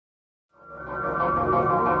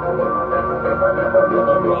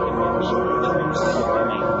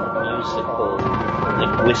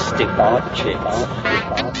linguistic objects,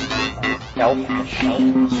 health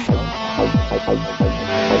machines.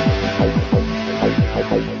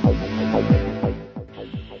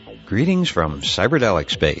 Greetings from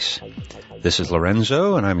Cyberdelic Space. This is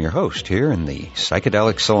Lorenzo, and I'm your host here in the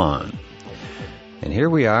Psychedelic Salon. And here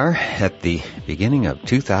we are at the beginning of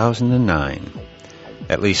 2009.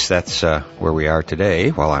 At least that's where we are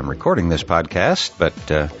today while I'm recording this podcast, but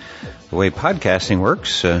the way podcasting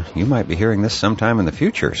works, you might be hearing this sometime in the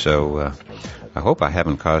future, so I hope I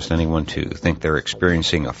haven't caused anyone to think they're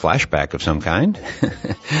experiencing a flashback of some kind.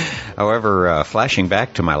 However, flashing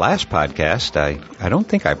back to my last podcast, I don't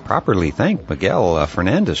think I properly thanked Miguel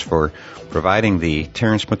Fernandez for providing the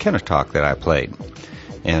Terence McKenna talk that I played.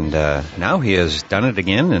 And now he has done it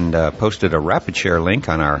again and posted a rapid share link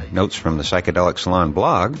on our Notes from the Psychedelic Salon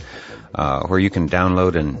blog, where you can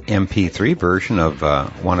download an MP3 version of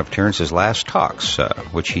one of Terence's last talks,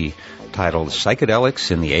 which he titled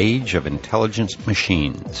Psychedelics in the Age of Intelligent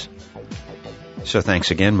Machines. So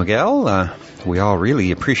thanks again, Miguel. We all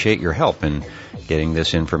really appreciate your help in getting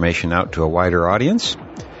this information out to a wider audience.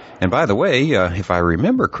 And by the way, if I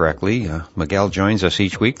remember correctly, Miguel joins us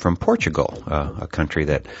each week from Portugal, a country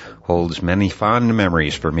that holds many fond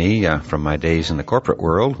memories for me from my days in the corporate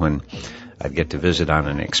world when I'd get to visit on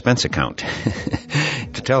an expense account.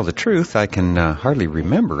 To tell the truth, I can hardly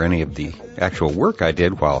remember any of the actual work I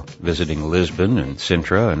did while visiting Lisbon and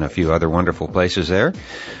Sintra and a few other wonderful places there.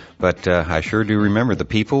 But I sure do remember the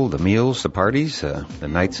people, the meals, the parties, the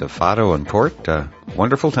nights of fado and port.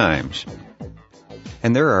 Wonderful times.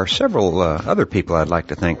 And there are several other people I'd like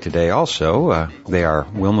to thank today also. They are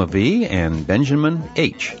Wilma V. and Benjamin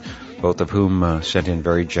H., both of whom sent in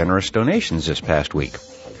very generous donations this past week.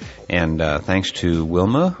 And thanks to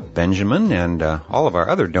Wilma, Benjamin, and all of our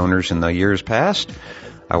other donors in the years past,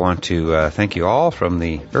 I want to thank you all from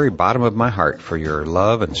the very bottom of my heart for your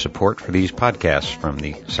love and support for these podcasts from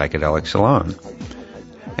the Psychedelic Salon.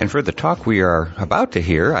 And for the talk we are about to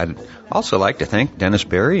hear, I'd also like to thank Dennis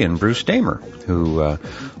Berry and Bruce Damer, who,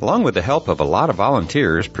 along with the help of a lot of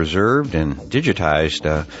volunteers, preserved and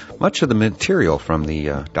digitized much of the material from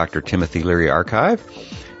the Dr. Timothy Leary archive,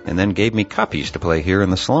 and then gave me copies to play here in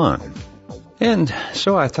the salon. And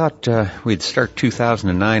so I thought we'd start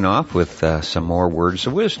 2009 off with some more words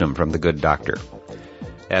of wisdom from the good doctor.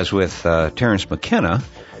 As with Terence McKenna,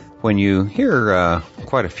 when you hear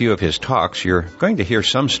quite a few of his talks, you're going to hear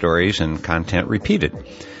some stories and content repeated.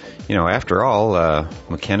 You know, after all,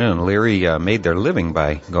 McKenna and Leary made their living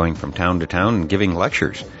by going from town to town and giving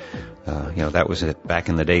lectures. That was it back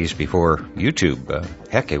in the days before YouTube.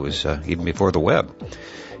 Heck, it was even before the web.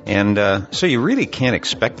 And so you really can't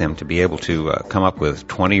expect them to be able to come up with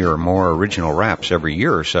 20 or more original raps every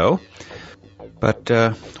year or so. But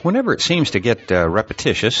whenever it seems to get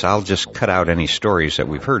repetitious, I'll just cut out any stories that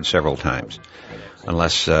we've heard several times,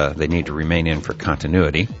 unless they need to remain in for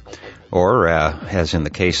continuity. Or, as in the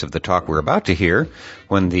case of the talk we're about to hear,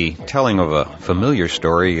 when the telling of a familiar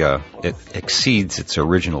story it exceeds its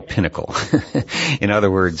original pinnacle. In other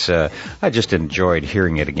words, I just enjoyed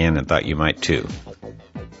hearing it again and thought you might too.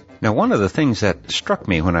 Now, one of the things that struck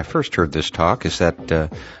me when I first heard this talk is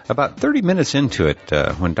that about 30 minutes into it,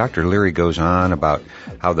 when Dr. Leary goes on about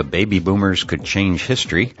how the baby boomers could change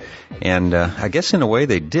history, and I guess in a way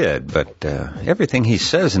they did, but everything he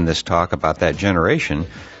says in this talk about that generation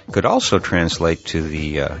could also translate to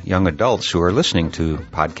the young adults who are listening to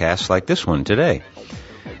podcasts like this one today.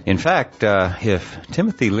 In fact, if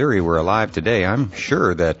Timothy Leary were alive today, I'm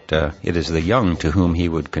sure that it is the young to whom he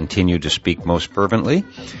would continue to speak most fervently.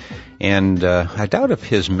 And I doubt if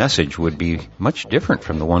his message would be much different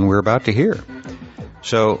from the one we're about to hear.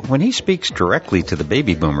 So when he speaks directly to the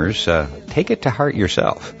baby boomers, take it to heart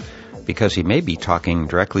yourself, because he may be talking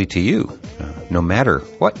directly to you, no matter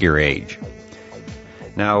what your age.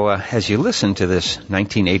 Now, as you listen to this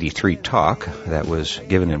 1983 talk that was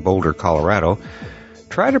given in Boulder, Colorado,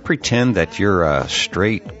 try to pretend that you're a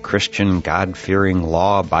straight Christian, God-fearing,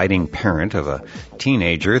 law-abiding parent of a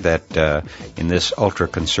teenager that in this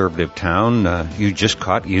ultra-conservative town you just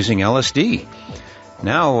caught using LSD.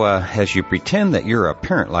 Now, as you pretend that you're a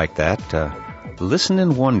parent like that, listen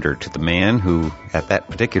in wonder to the man who, at that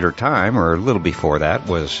particular time, or a little before that,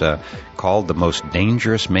 was called the most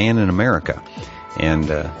dangerous man in America.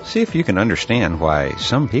 And see if you can understand why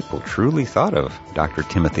some people truly thought of Dr.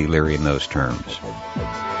 Timothy Leary in those terms.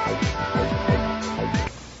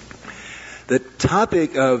 The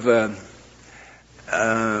topic of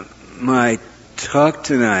my talk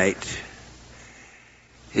tonight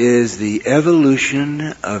is the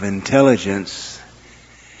evolution of intelligence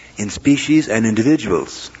in species and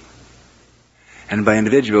individuals. And by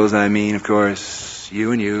individuals, I mean, of course, It's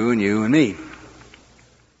you and you and you and me.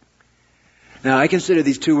 Now, I consider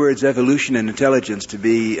these two words, evolution and intelligence, to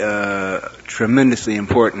be tremendously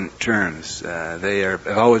important terms. They have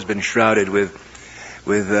always been shrouded with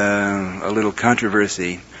a little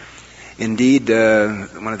controversy. Indeed,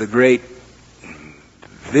 one of the great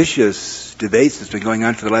vicious debates that's been going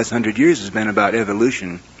on for the last 100 years has been about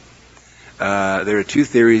evolution. There are two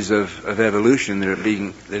theories of evolution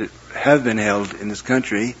that have been held in this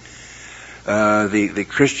country. The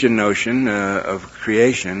Christian notion of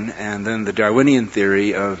creation, and then the Darwinian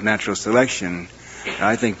theory of natural selection.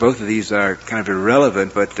 I think both of these are kind of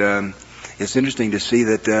irrelevant, but it's interesting to see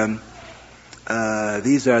that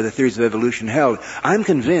these are the theories of evolution held. I'm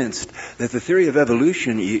convinced that the theory of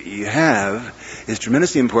evolution you have is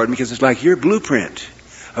tremendously important because it's like your blueprint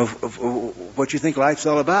of what you think life's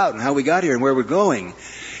all about and how we got here and where we're going.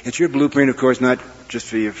 It's your blueprint, of course, not just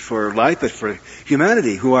for life, but for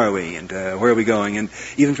humanity. Who are we and where are we going? And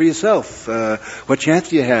even for yourself, what chance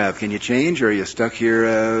do you have? Can you change, or are you stuck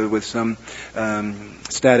here with some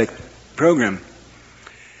static program?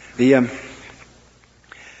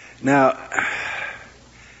 Now,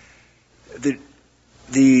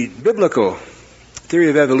 the biblical theory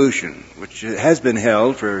of evolution, which has been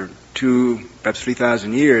held for 2,000, perhaps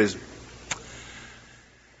 3,000 years,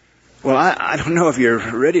 well, I don't know if you're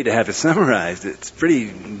ready to have it summarized. It's pretty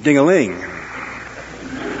ding-a-ling.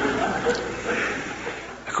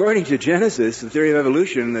 According to Genesis, the theory of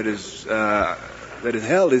evolution that is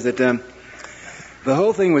held is that the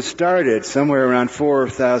whole thing was started somewhere around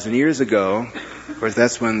 4,000 years ago. Of course,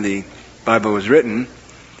 that's when the Bible was written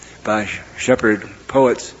by shepherd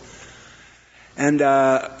poets. And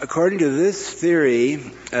according to this theory,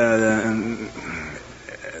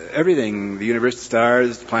 everything, the universe, the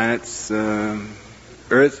stars, the planets,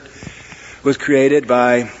 Earth, was created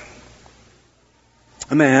by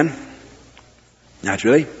a man,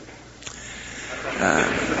 naturally.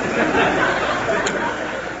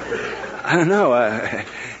 I don't know.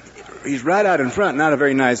 He's right out in front, not a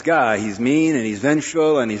very nice guy. He's mean, and he's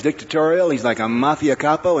vengeful, and he's dictatorial. He's like a mafia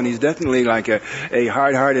capo, and he's definitely like a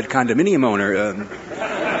hard-hearted condominium owner.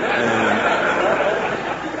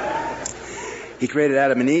 He created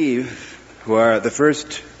Adam and Eve, who are the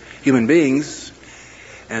first human beings,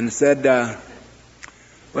 and said,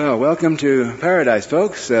 well, welcome to paradise,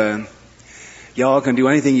 folks. Y'all can do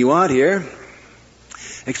anything you want here,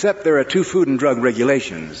 except there are 2 food and drug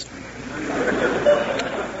regulations.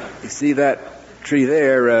 You see that tree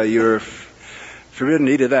there? You're forbidden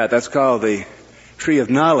to eat of that. That's called the tree of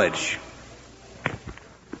knowledge.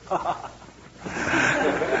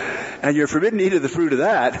 And you're forbidden to eat of the fruit of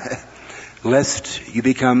that, lest you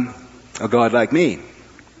become a god like me.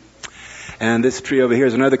 And this tree over here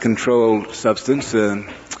is another controlled substance.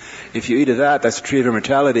 If you eat of that, that's the tree of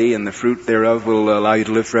immortality, and the fruit thereof will allow you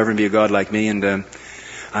to live forever and be a god like me, and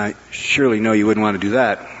I surely know you wouldn't want to do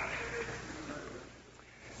that.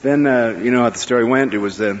 Then, you know how the story went. It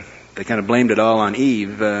was, they kind of blamed it all on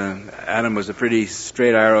Eve. Adam was a pretty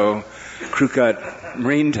straight arrow, crew-cut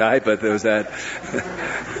Marine type, but there was that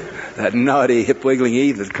that naughty, hip-wiggling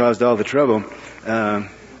Eve that caused all the trouble.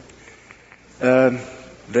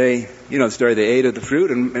 They, you know the story, they ate of the fruit,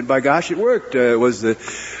 and by gosh, it worked. It was an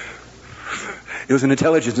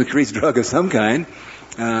intelligence-increased drug of some kind.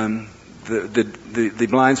 The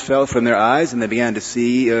blinds fell from their eyes, and they began to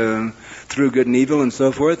see through good and evil and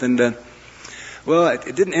so forth. And well,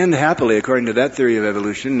 it didn't end happily, according to that theory of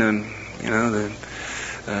evolution. You know,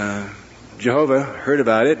 Jehovah heard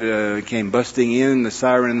about it, came busting in, the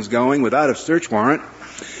sirens going without a search warrant.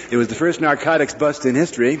 It was the first narcotics bust in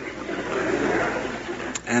history.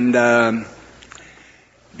 And talking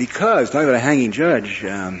about a hanging judge,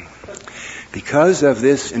 because of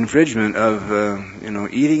this infringement of,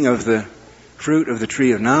 eating of the fruit of the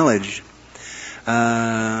tree of knowledge,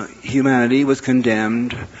 humanity was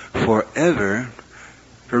condemned forever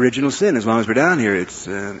for original sin as long as we're down here. It's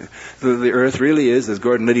the earth really is, as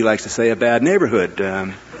Gordon Liddy likes to say, a bad neighborhood.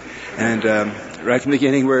 And right from the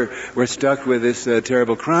beginning, we're stuck with this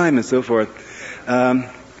terrible crime and so forth.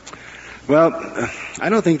 Well, I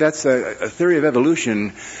don't think that's a theory of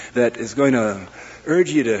evolution that is going to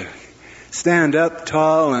urge you to stand up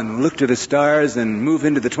tall and look to the stars and move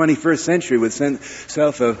into the 21st century with sense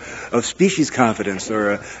of species confidence,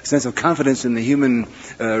 or a sense of confidence in the human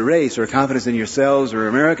race, or confidence in yourselves or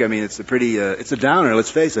America. I mean, it's a downer,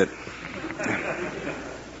 let's face it.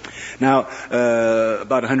 Now,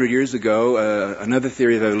 about 100 years ago, another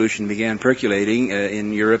theory of evolution began percolating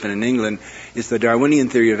in Europe and in England. It's the Darwinian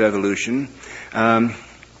theory of evolution.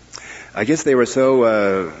 I guess they were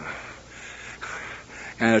so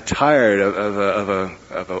kind of tired of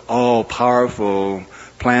a all-powerful,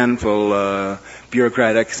 planful,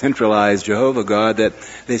 bureaucratic, centralized Jehovah God that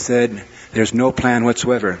they said there's no plan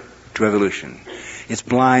whatsoever to evolution. It's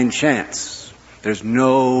blind chance. There's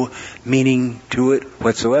no meaning to it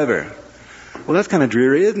whatsoever. Well, that's kind of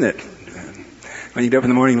dreary, isn't it? When you get up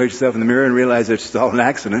in the morning, look at yourself in the mirror and realize it's all an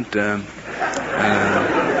accident.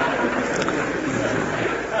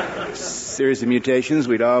 Series of mutations,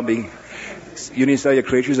 we'd all be unicellular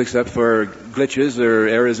creatures except for glitches or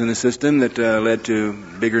errors in the system that led to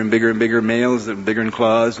bigger and bigger and bigger males, and bigger in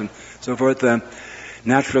claws and so forth.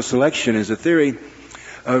 Natural selection is a theory,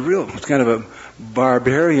 it's kind of a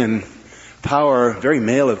barbarian power, very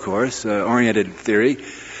male, of course, oriented theory.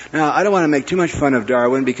 Now, I don't want to make too much fun of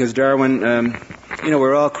Darwin because Darwin,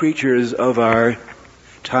 we're all creatures of our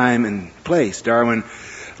time and place. Darwin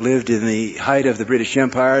lived in the height of the British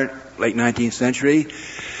Empire, late 19th century.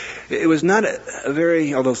 It was not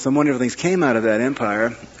although some wonderful things came out of that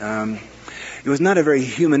empire, it was not a very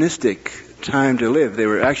humanistic time to live. They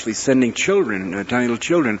were actually sending children, tiny little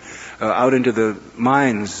children, out into the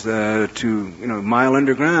mines mile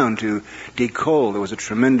underground to dig coal. There was a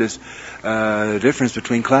tremendous difference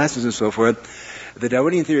between classes and so forth. The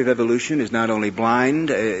Darwinian theory of evolution is not only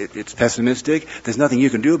blind, it's pessimistic. There's nothing you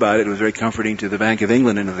can do about it. It was very comforting to the Bank of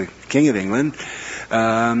England and to the King of England.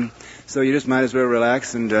 So you just might as well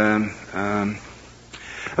relax. And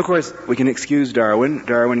of course, we can excuse Darwin.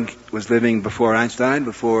 Darwin was living before Einstein,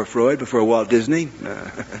 before Freud, before Walt Disney,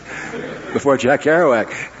 before Jack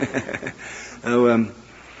Kerouac.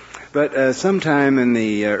 But sometime in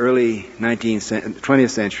the early 20th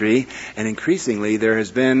century, and increasingly, there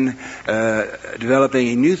has been developing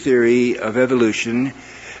a new theory of evolution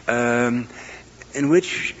in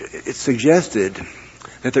which it's suggested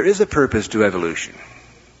that there is a purpose to evolution.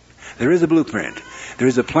 There is a blueprint. There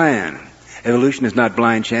is a plan. Evolution is not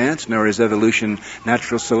blind chance, nor is evolution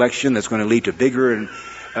natural selection that's going to lead to bigger and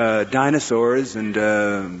dinosaurs and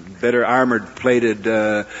better armored, plated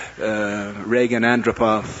Reagan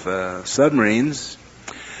Andropov submarines.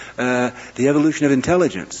 The evolution of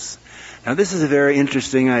intelligence. Now, this is a very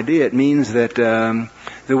interesting idea. It means that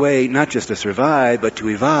the way not just to survive, but to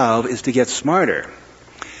evolve is to get smarter.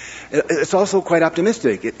 It's also quite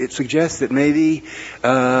optimistic. It suggests that maybe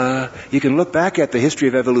you can look back at the history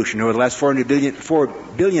of evolution over the last 4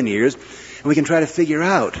 billion years, and we can try to figure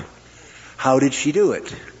out how did she do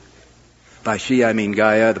it. By she, I mean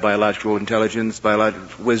Gaia, the biological intelligence,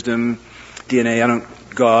 biological wisdom, DNA. I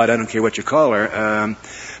don't care what you call her.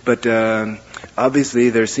 But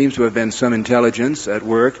obviously there seems to have been some intelligence at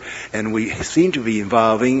work, and we seem to be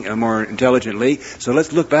evolving more intelligently. So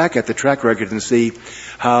let's look back at the track record and see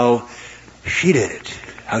how she did it,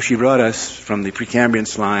 how she brought us from the Precambrian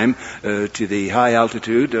slime to the high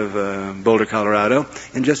altitude of Boulder, Colorado,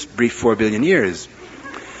 in just brief 4 billion years.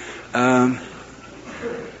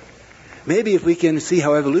 Maybe if we can see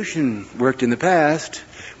how evolution worked in the past,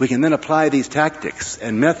 we can then apply these tactics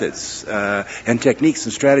and methods and techniques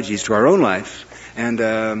and strategies to our own life. And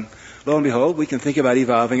lo and behold, we can think about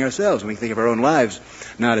evolving ourselves. We can think of our own lives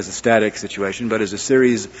not as a static situation, but as a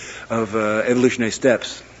series of evolutionary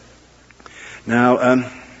steps. Now,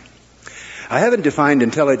 I haven't defined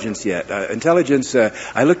intelligence yet. Intelligence,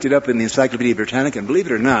 I looked it up in the Encyclopedia Britannica, and believe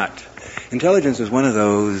it or not, intelligence is one of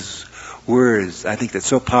those words, I think, that's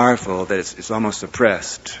so powerful that it's almost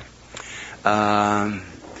suppressed. The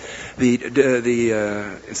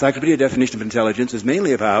Encyclopedia definition of intelligence is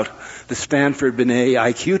mainly about the Stanford-Binet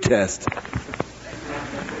IQ test,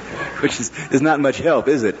 which is not much help,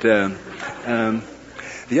 is it?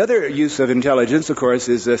 The other use of intelligence, of course,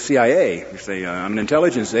 is CIA. You say, I'm an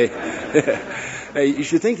intelligence agent. You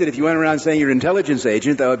should think that if you went around saying you're an intelligence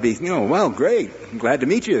agent, that would be, well, great. I'm glad to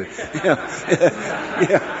meet you.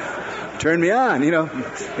 Yeah. Turn me on,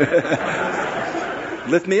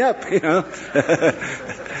 lift me up,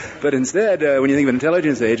 But instead, when you think of an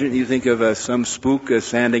intelligence agent, you think of some spook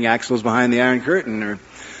sanding axles behind the Iron Curtain, or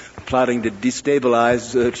plotting to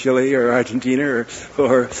destabilize Chile or Argentina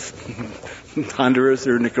or Honduras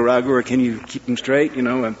or Nicaragua, or can you keep them straight,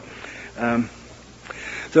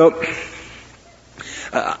 So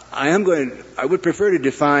I would prefer to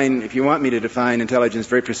define, if you want me to define intelligence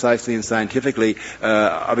very precisely and scientifically,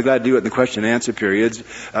 I'll be glad to do it in the question and answer periods.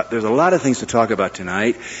 There's a lot of things to talk about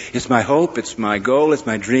tonight. It's my hope, it's my goal, it's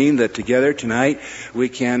my dream that together tonight we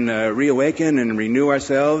can reawaken and renew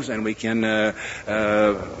ourselves, and we can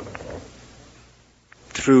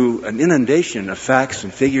through an inundation of facts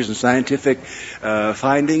and figures and scientific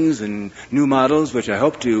findings and new models, which I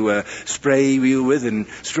hope to spray you with and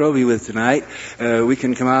strobe you with tonight, we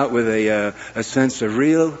can come out with a sense of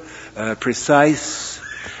real, precise,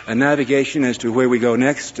 a navigation as to where we go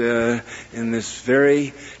next in this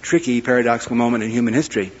very tricky, paradoxical moment in human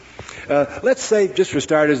history. Let's say, just for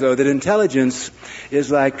starters, though, that intelligence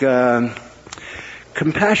is like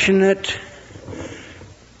compassionate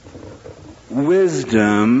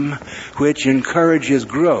wisdom which encourages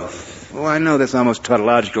growth. Well, I know that's almost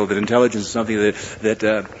tautological, that intelligence is something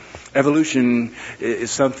that evolution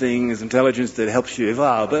is intelligence that helps you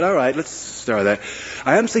evolve. But all right, let's start that.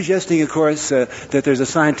 I am suggesting, of course, that there's a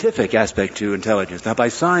scientific aspect to intelligence. Now, by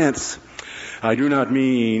science, I do not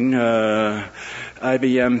mean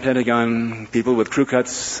IBM, Pentagon people with crew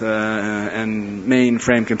cuts and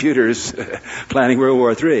mainframe computers planning World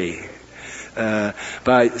War III.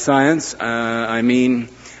 By science, I mean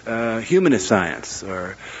humanist science,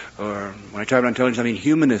 or when I talk about intelligence, I mean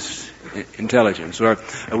humanist intelligence, or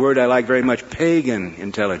a word I like very much, pagan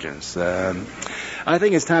intelligence. I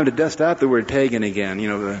think it's time to dust out the word pagan again.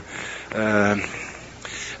 The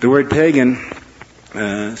word pagan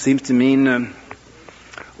seems to mean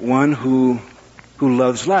one who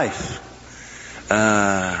loves life.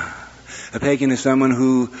 A pagan is someone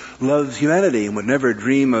who loves humanity and would never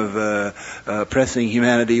dream of oppressing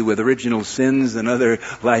humanity with original sins and other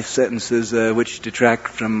life sentences which detract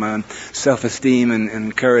from self-esteem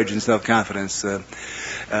and courage and self-confidence.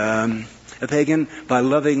 A pagan, by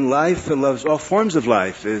loving life, loves all forms of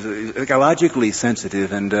life, is ecologically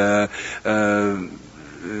sensitive and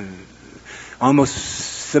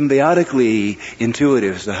almost symbiotically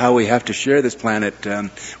intuitive as to how we have to share this planet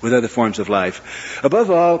with other forms of life. Above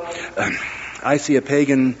all, I see a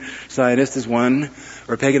pagan scientist as one,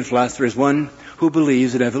 or a pagan philosopher as one who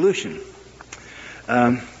believes in evolution.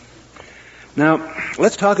 Now,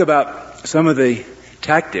 let's talk about some of the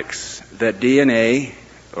tactics that DNA,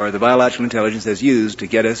 or the biological intelligence, has used to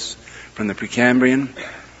get us from the Precambrian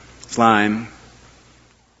slime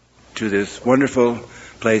to this wonderful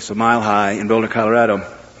place a mile high in Boulder, Colorado.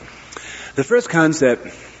 The first concept,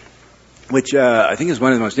 which I think is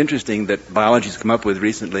one of the most interesting that biology has come up with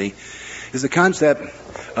recently, is the concept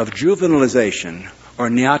of juvenilization, or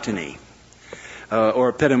neoteny,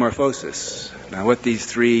 or petamorphosis. Now, what these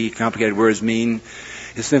three complicated words mean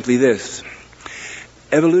is simply this.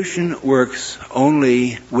 Evolution works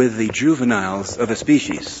only with the juveniles of a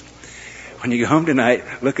species. When you go home tonight,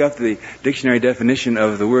 look up the dictionary definition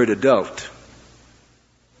of the word adult,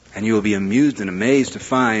 and you will be amused and amazed to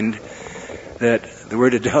find that the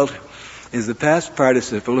word adult is the past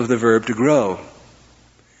participle of the verb to grow.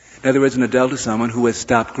 In other words, an adult is someone who has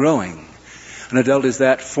stopped growing. An adult is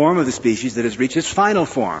that form of the species that has reached its final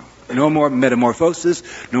form. No more metamorphosis,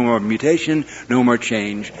 no more mutation, no more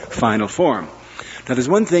change, final form. Now, there's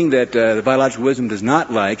one thing that the biological wisdom does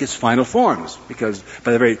not like, is final forms, because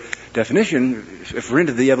by the very definition, if we're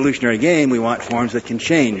into the evolutionary game, we want forms that can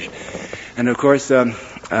change. And of course,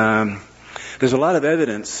 there's a lot of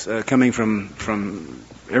evidence coming from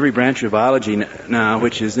every branch of biology now,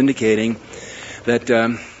 which is indicating that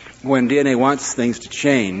when DNA wants things to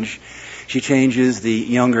change, she changes the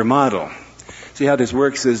younger model. See how this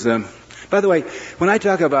works is, by the way, when I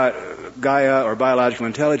talk about Gaia or biological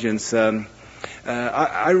intelligence,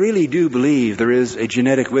 I really do believe there is a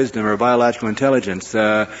genetic wisdom or a biological intelligence.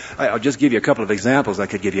 I'll just give you a couple of examples. I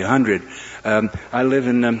could give you 100. I live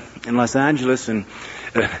in Los Angeles, and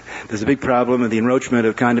there's a big problem of the encroachment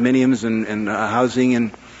of condominiums and housing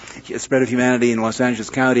and spread of humanity in Los Angeles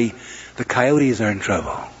County. The coyotes are in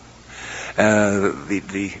trouble.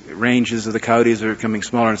 The ranges of the coyotes are becoming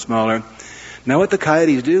smaller and smaller. Now, what the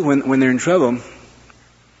coyotes do when they're in trouble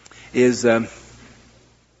is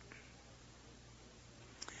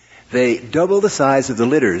they double the size of the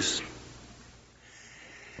litters,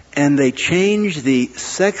 and they change the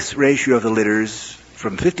sex ratio of the litters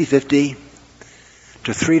from 50-50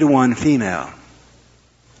 to 3-to-1 female,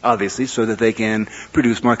 obviously, so that they can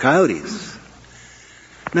produce more coyotes.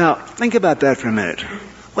 Now, think about that for a minute.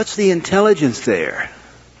 What's the intelligence there?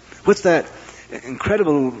 What's that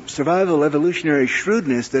incredible survival evolutionary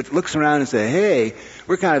shrewdness that looks around and says, hey,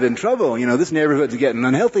 we're kind of in trouble. This neighborhood's getting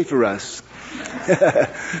unhealthy for us.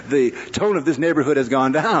 The tone of this neighborhood has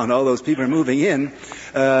gone down. All those people are moving in,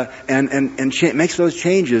 and makes those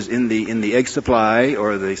changes in the egg supply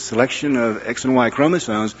or the selection of X and Y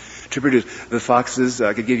chromosomes to produce the foxes.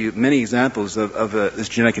 I could give you many examples of this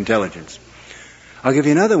genetic intelligence. I'll give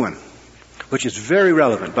you another one, which is very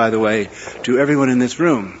relevant, by the way, to everyone in this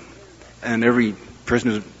room and every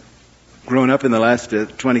person who's grown up in the last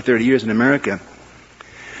 20, 30 years in America.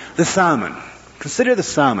 The salmon. Consider the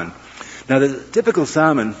salmon. Now, the typical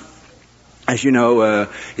salmon, as you know,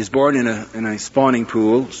 is born in a spawning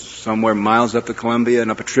pool somewhere miles up the Columbia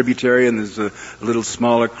and up a tributary, and there's a little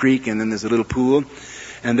smaller creek, and then there's a little pool.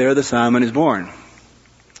 and there the salmon is born.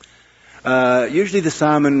 Usually the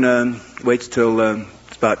salmon waits till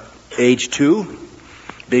it's about age 2.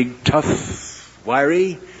 Big, tough,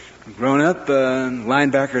 wiry, grown-up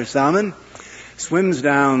linebacker salmon swims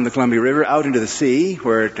down the Columbia River out into the sea,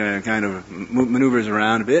 where it kind of maneuvers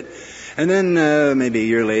around a bit, and then maybe a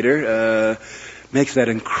year later makes that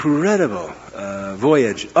incredible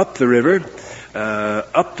voyage up the river,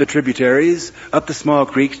 up the tributaries, up the small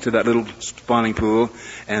creeks to that little spawning pool,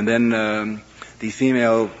 and then the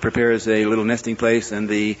female prepares a little nesting place, and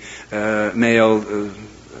the male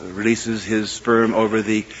releases his sperm over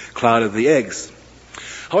the cloud of the eggs.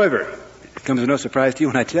 However, it comes as no surprise to you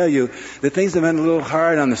when I tell you that things have been a little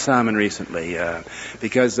hard on the salmon recently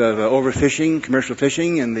because of overfishing, commercial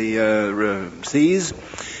fishing in the seas,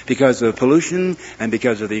 because of pollution, and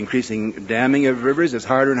because of the increasing damming of rivers. It's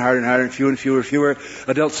harder and harder and harder, and fewer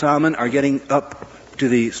adult salmon are getting up to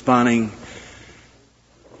the spawning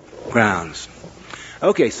grounds.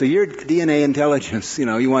 Okay, so your DNA intelligence,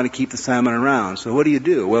 you want to keep the salmon around. So what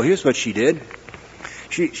do? Well, here's what she did.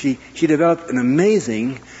 She developed an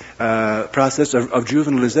amazing process of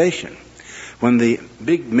juvenilization. When the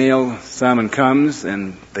big male salmon comes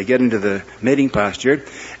and they get into the mating posture,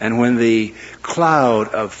 and when the cloud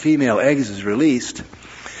of female eggs is released,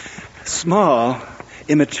 small,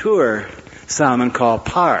 immature salmon called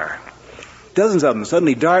par, dozens of them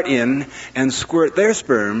suddenly dart in and squirt their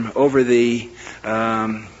sperm over the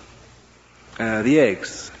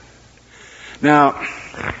eggs. Now,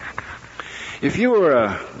 if you were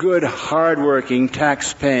a good, hard-working,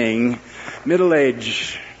 tax-paying,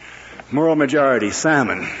 middle-aged, moral majority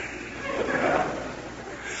salmon,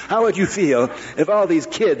 how would you feel if all these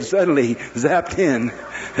kids suddenly zapped in?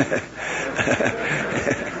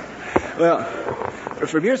 Well,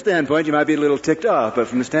 from your standpoint, you might be a little ticked off, but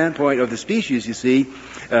from the standpoint of the species, you see,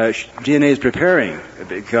 DNA is preparing,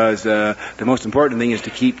 because the most important thing is to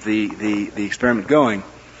keep the experiment going.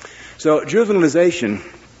 So juvenilization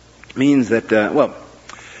means that,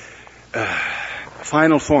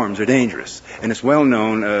 final forms are dangerous, and it's well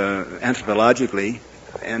known anthropologically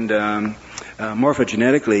and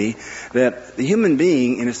morphogenetically that the human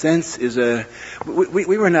being, in a sense, is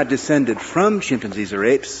we were not descended from chimpanzees or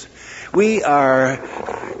apes. We are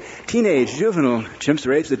teenage, juvenile chimps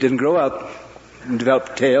or apes that didn't grow up and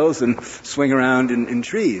develop tails and swing around in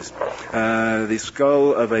trees. The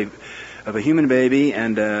skull of a human baby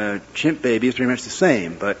and a chimp baby is pretty much the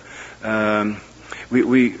same, but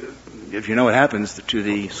if you know what happens to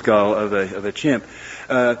the skull of a chimp,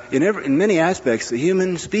 in many aspects, the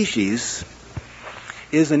human species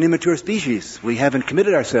is an immature species. We haven't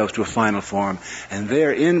committed ourselves to a final form, and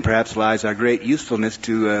therein perhaps lies our great usefulness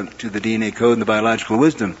to the DNA code and the biological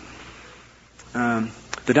wisdom.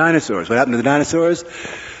 The dinosaurs. What happened to the dinosaurs?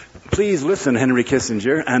 Please listen, Henry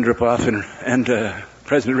Kissinger, Andropov, and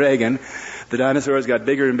President Reagan. The dinosaurs got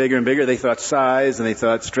bigger and bigger and bigger. They thought size and they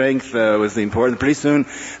thought strength was the important. Pretty soon,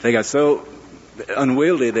 they got so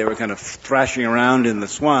unwieldy they were kind of thrashing around in the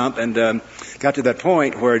swamp, and got to that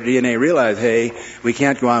point where DNA realized, hey, we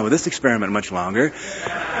can't go on with this experiment much longer.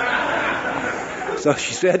 So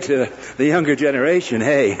she said to the younger generation,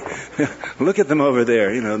 hey, look at them over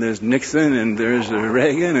there. There's Nixon and there's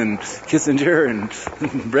Reagan and Kissinger and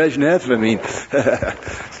Brezhnev. I mean,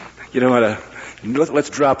 you don't want to, let's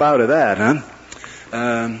drop out of that, huh?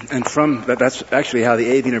 And from that's actually how the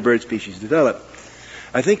avian or bird species develop.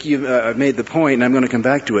 I think you've made the point, and I'm going to come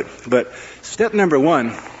back to it. But step number 1,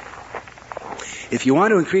 if you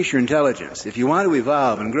want to increase your intelligence, if you want to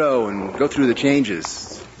evolve and grow and go through the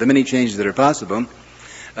changes, the many changes that are possible,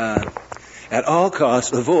 at all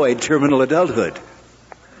costs avoid terminal adulthood.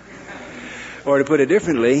 Or to put it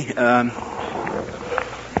differently,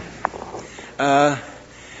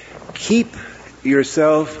 keep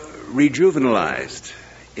yourself rejuvenalized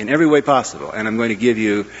in every way possible. And I'm going to give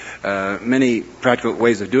you many practical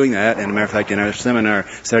ways of doing that. And as a matter of fact, in our seminar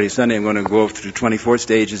Saturday, Sunday, I'm going to go through 24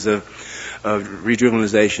 stages of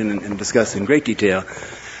rejuvenalization and discuss in great detail.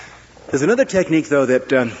 There's another technique, though, a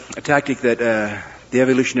tactic that the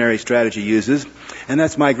evolutionary strategy uses, and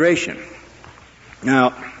that's migration.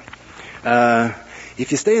 Now,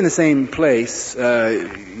 if you stay in the same place,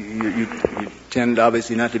 you tend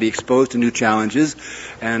obviously not to be exposed to new challenges,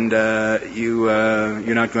 and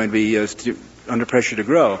you're not going to be under pressure to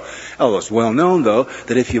grow. Although it's well known, though,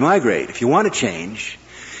 that if you migrate, if you want to change,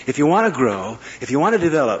 if you want to grow, if you want to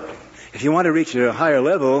develop, if you want to reach a higher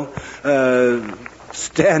level,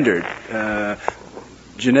 standard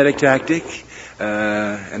genetic tactic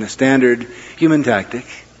and a standard human tactic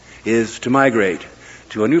is to migrate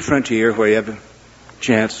to a new frontier where you have a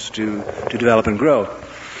chance to develop and grow.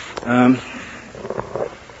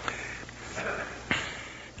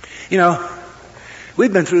 You know,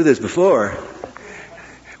 we've been through this before.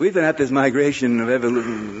 We've been at this migration of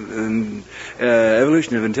evolution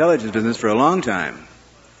of intelligence business for a long time.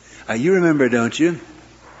 You remember, don't you,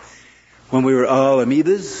 when we were all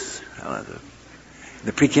amoebas,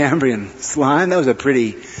 the Precambrian slime? That was a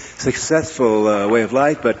pretty successful way of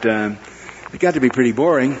life, but it got to be pretty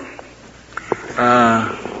boring.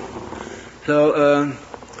 So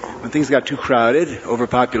when things got too crowded,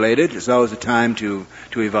 overpopulated, it's always a time to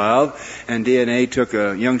evolve. And DNA took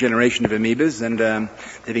a young generation of amoebas, and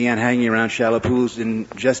they began hanging around shallow pools,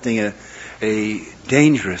 ingesting a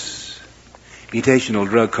dangerous mutational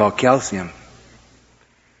drug called calcium.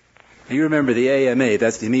 You remember the AMA,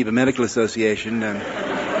 that's the Amoeba Medical Association.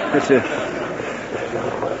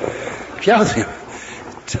 Calcium,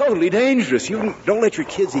 totally dangerous. You don't let your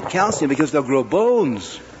kids eat calcium because they'll grow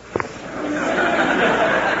bones.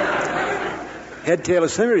 Head, tail, or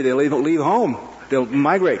scenery, they'll leave home. They'll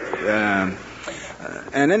migrate.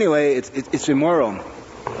 And anyway, it's immoral.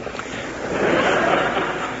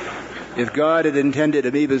 If God had intended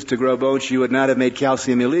amoebas to grow bones, she would not have made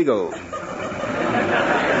calcium illegal.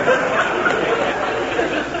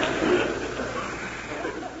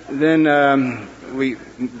 Then we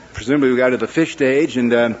got to the fish stage,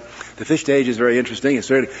 and the fish stage is very interesting. It's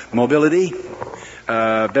sort of mobility,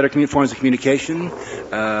 better forms of communication,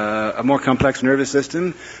 a more complex nervous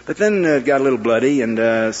system. But then it got a little bloody,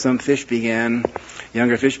 and some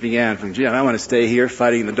younger fish began from, gee, I want to stay here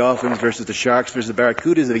fighting the dolphins versus the sharks versus the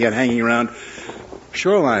barracudas. They began hanging around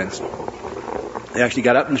shorelines. They actually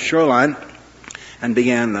got up in the shoreline and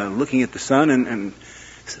began looking at the sun and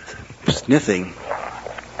sniffing,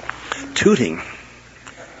 tooting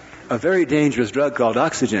a very dangerous drug called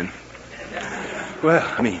oxygen. Well,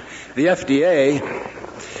 I mean, the FDA,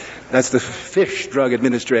 that's the Fish Drug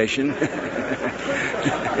Administration.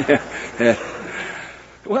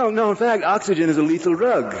 Well, no, in fact, oxygen is a lethal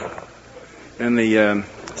drug. And the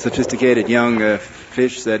sophisticated young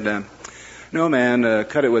fish said, no, man,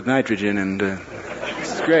 cut it with nitrogen, and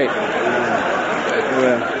it's great.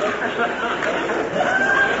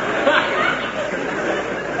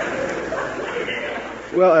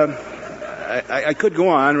 Well, I could go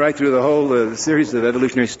on right through the whole series of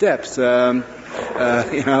evolutionary steps. We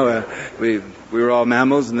were all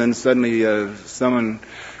mammals, and then suddenly someone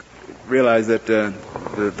realized that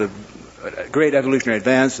the great evolutionary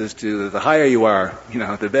advance is to the higher you are,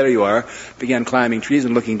 the better you are. Began climbing trees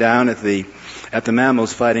and looking down at the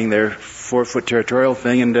mammals fighting their 4-foot territorial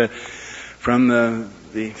thing, and from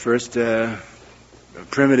the first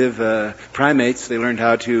primitive primates, they learned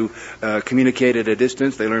how to communicate at a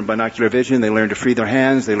distance. They learned binocular vision. They learned to free their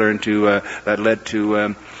hands. They learned to that led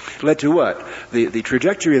to what? The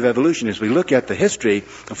trajectory of evolution. As we look at the history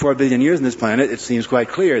of 4 billion years on this planet, it seems quite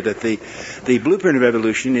clear that the blueprint of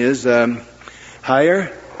evolution is higher,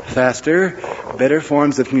 faster, better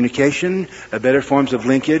forms of communication, better forms of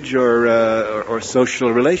linkage or social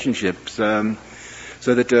relationships, so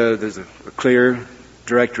that there's a clear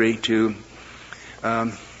directory to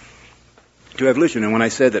evolution. And when I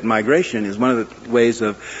said that migration is one of the ways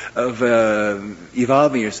of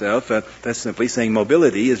evolving yourself, that's simply saying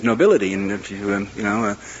mobility is nobility. And if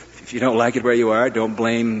if you don't like it where you are, don't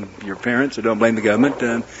blame your parents or don't blame the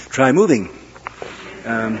government. Try moving.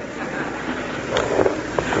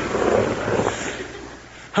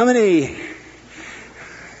 How many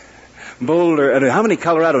Boulder? How many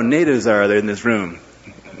Colorado natives are there in this room?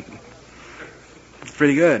 It's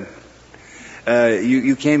pretty good.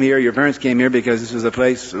 You came here, your parents came here because this was a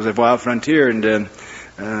place, it was a wild frontier, and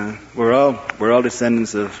we're all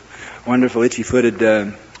descendants of wonderful itchy-footed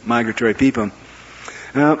migratory people.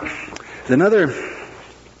 There's another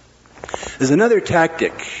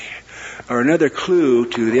tactic or another clue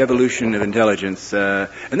to the evolution of intelligence, and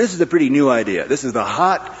this is a pretty new idea. This is the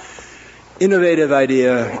hot, innovative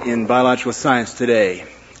idea in biological science today.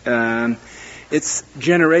 It's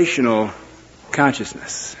generational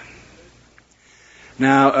consciousness.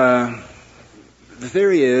 Now, the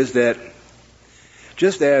theory is that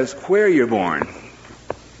just as where you're born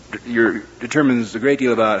determines a great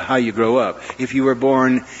deal about how you grow up. If you were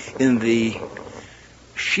born in the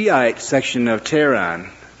Shiite section of Tehran,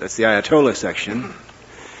 that's the Ayatollah section,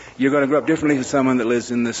 you're going to grow up differently from someone that lives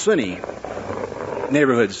in the Sunni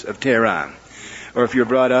neighborhoods of Tehran. Or if you're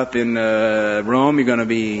brought up in Rome, you're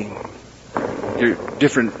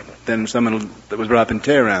different than someone that was brought up in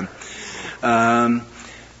Tehran.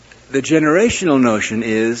 The generational notion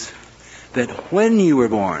is that when you were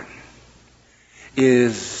born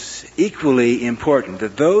is equally important,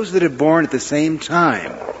 that those that are born at the same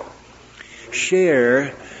time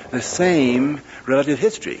share the same relative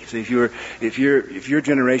history. So if your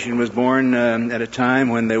generation was born at a time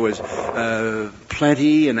when there was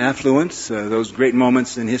plenty and affluence, those great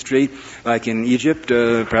moments in history, like in Egypt,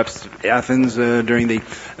 perhaps Athens during the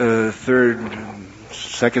 3rd,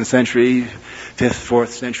 2nd century, 5th, 4th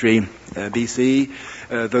century BC,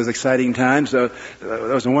 those exciting times, that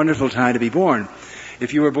was a wonderful time to be born.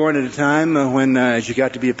 If you were born at a time when, as you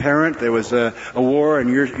got to be a parent, there was a war and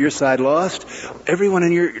your side lost, everyone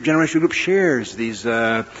in your generation group shares these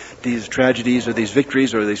tragedies or these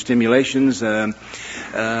victories or these stimulations. Matter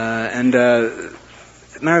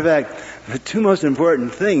of fact, the two most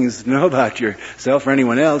important things to know about yourself or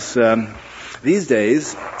anyone else these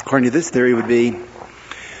days, according to this theory, would be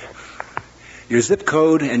your zip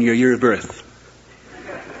code and your year of birth.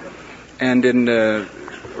 And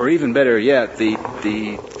or even better yet, the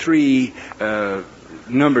 3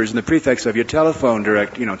 numbers and the prefix of your telephone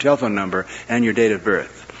number and your date of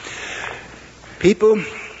birth. People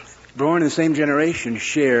born in the same generation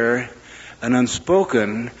share an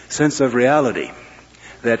unspoken sense of reality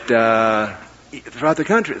that throughout the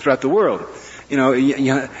country, throughout the world.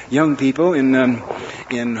 Young people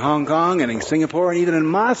in Hong Kong and in Singapore and even in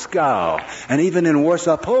Moscow and even in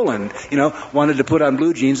Warsaw, Poland, wanted to put on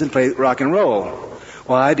blue jeans and play rock and roll.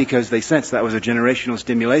 Why? Because they sensed that was a generational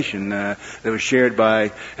stimulation that was shared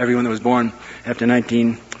by everyone that was born after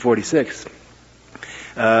 1946.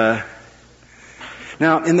 Now,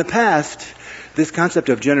 in the past, this concept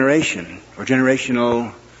of generation or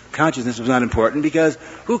generational consciousness was not important because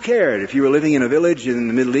who cared if you were living in a village in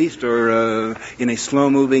the Middle East or in a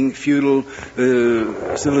slow-moving feudal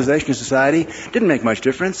civilization or society? Didn't make much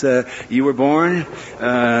difference. You were born,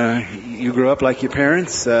 you grew up like your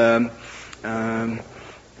parents.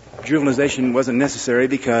 Juvenilization wasn't necessary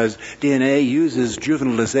because DNA uses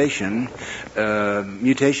juvenilization,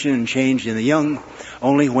 mutation and change in the young,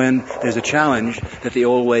 only when there's a challenge that the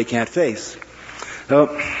old way can't face.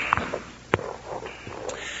 So,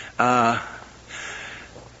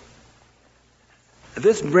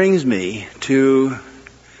 this brings me to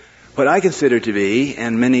what I consider to be,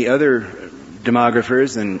 and many other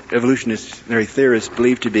demographers and evolutionary theorists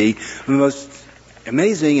believe to be, the most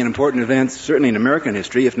amazing and important events, certainly in American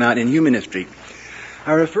history, if not in human history.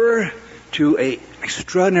 I refer to an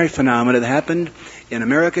extraordinary phenomena that happened in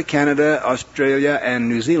America, Canada, Australia, and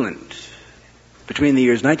New Zealand between the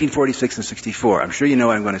years 1946 and 64. I'm sure you know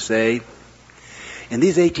what I'm going to say. In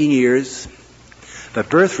these 18 years, the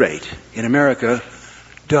birth rate in America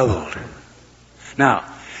doubled. Now,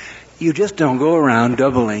 you just don't go around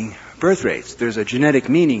doubling birth rates. There's a genetic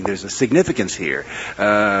meaning. There's a significance here.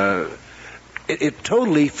 It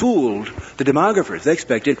totally fooled the demographers. They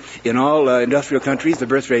expected in all industrial countries the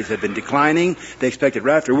birth rates had been declining. They expected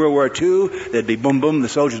right after World War II there'd be boom boom, the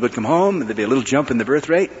soldiers would come home, and there'd be a little jump in the birth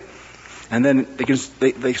rate. And then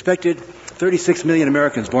they expected 36 million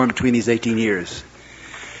Americans born between these 18 years.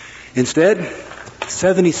 Instead,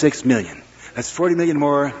 76 million. That's 40 million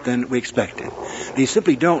more than we expected. You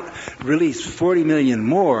simply don't release 40 million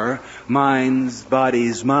more minds,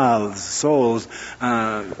 bodies, mouths, souls,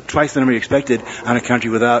 twice the number you expected on a country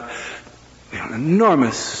without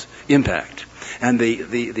enormous impact. And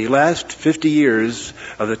the last 50 years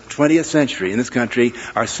of the 20th century in this country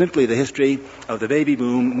are simply the history of the baby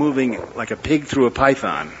boom moving like a pig through a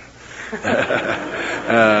python.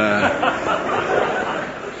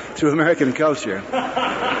 Through American culture.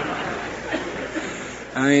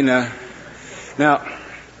 I mean, now,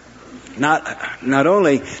 not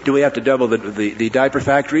only do we have to double the diaper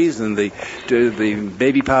factories and the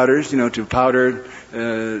baby powders, to powder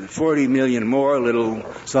 40 million more little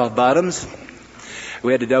soft bottoms.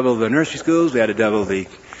 We had to double the nursery schools. We had to double the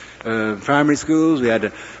primary schools. We had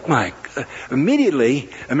to, immediately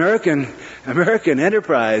American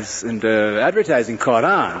enterprise and advertising caught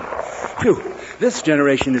on. Phew. This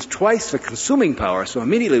generation is twice the consuming power. So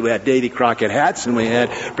immediately we had Davy Crockett hats, and we had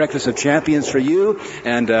Breakfast of Champions for you,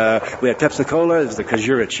 and we had Pepsi-Cola as the 'cause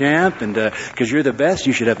you're a champ, and 'cause you're the best,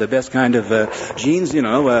 you should have the best kind of genes,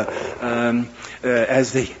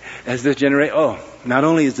 as this generation. Oh, not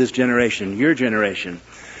only is this generation, your generation,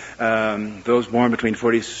 those born between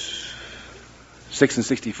 46 and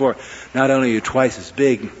 64, not only are you twice as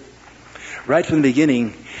big, right from the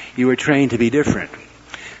beginning, you were trained to be different.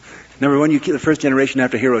 Number one, you're the first generation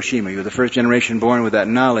after Hiroshima. You're the first generation born with that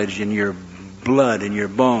knowledge in your blood, in your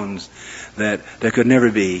bones, that there could never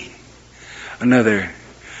be another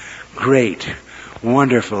great,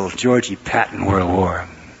 wonderful Georgie Patton World War.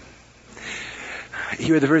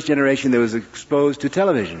 You were the first generation that was exposed to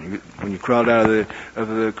television. When you crawled out of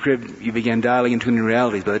the crib, you began dialing and tuning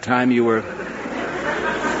realities. By the time you were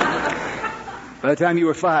By the time you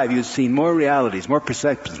were 5, you'd seen more realities, more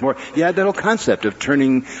perceptions, you had that whole concept of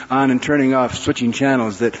turning on and turning off, switching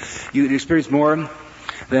channels, that you'd experienced more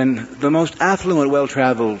than the most affluent,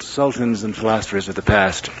 well-traveled sultans and philosophers of the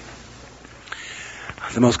past.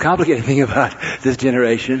 The most complicated thing about this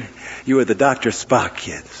generation, you were the Dr. Spock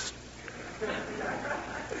kids.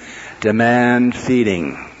 Demand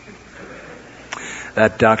feeding.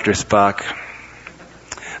 That Dr. Spock.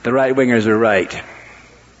 The right-wingers are right.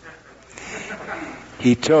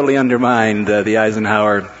 He totally undermined the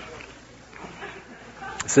Eisenhower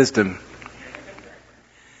system.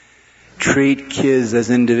 Treat kids as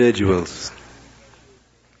individuals.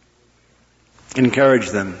 Encourage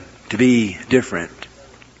them to be different.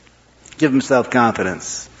 Give them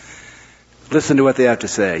self-confidence. Listen to what they have to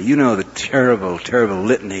say. You know the terrible, terrible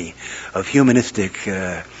litany of humanistic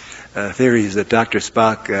theories that Dr.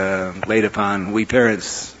 Spock laid upon we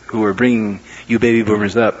parents who were bringing you baby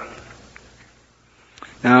boomers up.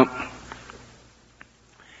 Now,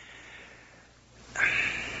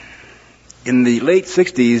 in the late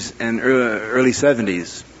 60s and early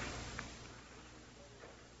 70s,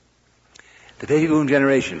 the baby boom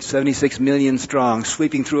generation, 76 million strong,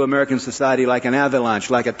 sweeping through American society like an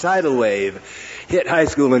avalanche, like a tidal wave, hit high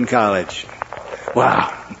school and college.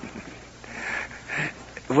 Wow.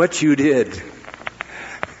 What you did.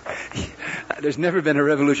 There's never been a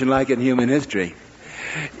revolution like it in human history.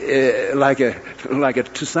 Like a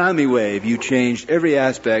tsunami wave, you changed every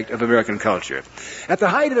aspect of American culture. At the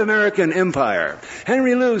height of American empire,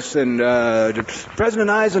 Henry Luce and President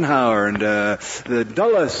Eisenhower and the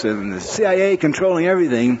Dulles and the CIA controlling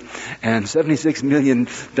everything, and 76 million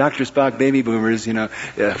Dr. Spock baby boomers, you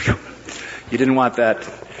didn't want that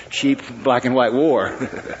cheap black and white war.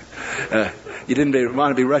 You didn't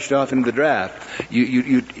want to be rushed off into the draft.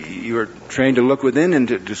 You were trained to look within and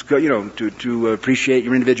to appreciate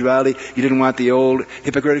your individuality. You didn't want the old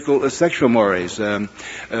hypocritical sexual mores.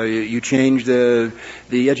 You changed the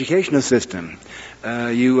educational system.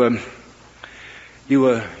 You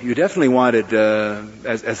definitely wanted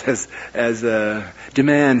as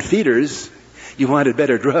demand feeders. You wanted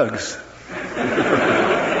better drugs.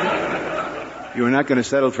 You were not going to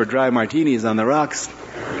settle for dry martinis on the rocks.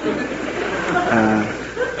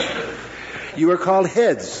 You were called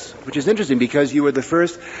heads, which is interesting because you were the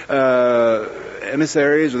first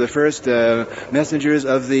emissaries or the first messengers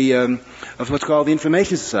of what's called the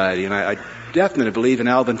Information Society. And I definitely believe in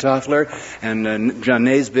Alvin Toffler and John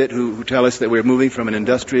Naisbitt, who tell us that we're moving from an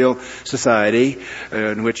industrial society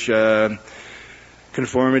in which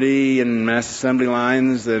conformity and mass assembly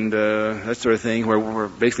lines and that sort of thing, where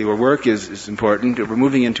work is important. We're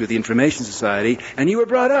moving into the information society, and you were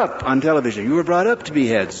brought up on television. You were brought up to be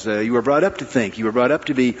heads. You were brought up to think. You were brought up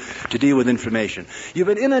to deal with information. You've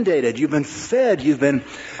been inundated. You've been fed. You've been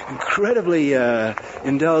incredibly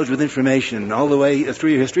indulged with information all the way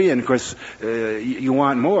through your history, and of course you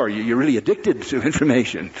want more. You're really addicted to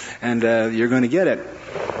information, and you're going to get it.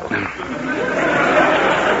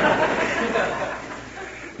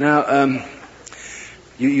 Now,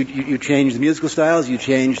 you changed the musical styles. You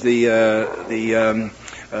changed the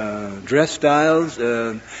dress styles.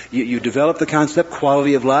 You developed the concept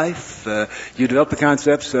quality of life. You developed the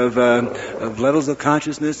concepts of levels of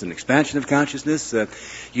consciousness and expansion of consciousness.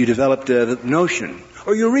 You developed the notion,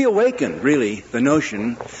 or you reawakened, really, the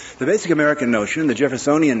notion, the basic American notion, the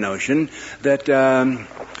Jeffersonian notion that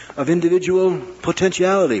of individual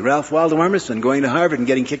potentiality. Ralph Waldo Emerson going to Harvard and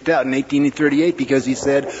getting kicked out in 1838 because he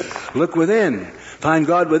said, look within. Find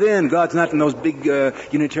God within. God's not in those big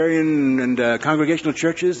Unitarian and congregational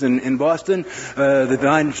churches in Boston. The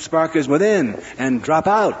divine spark is within. And drop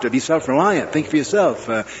out. Be self-reliant. Think for yourself.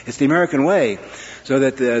 It's the American way. So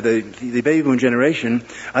that the baby boom generation,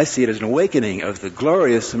 I see it as an awakening of the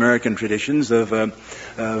glorious American traditions of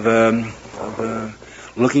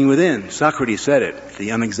looking within. Socrates said it. The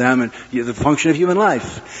unexamined, the function of human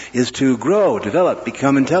life is to grow, develop,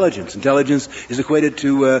 become intelligence. Intelligence is equated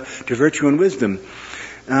to virtue and wisdom.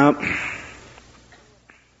 Now,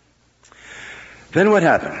 then what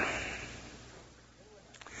happened?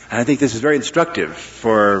 And I think this is very instructive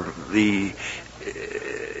for the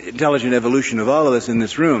intelligent evolution of all of us in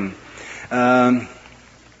this room. What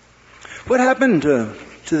happened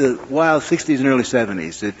to the wild 60s and early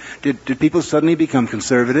 70s? Did people suddenly become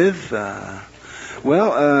conservative? No,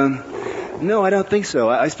 I don't think so.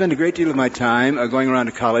 I spend a great deal of my time going around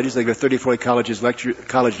to colleges. I go 34 college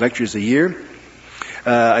lectures a year.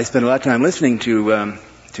 I spend a lot of time listening to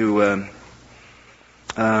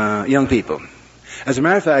young people. As a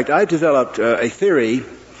matter of fact, I developed a theory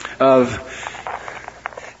of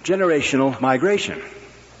generational migration.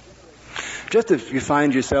 just if you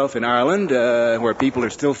find yourself in Ireland, where people are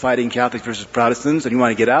still fighting Catholics versus Protestants, and you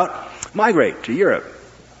want to get out, migrate to Europe.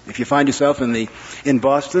 If you find yourself in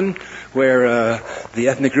Boston, where the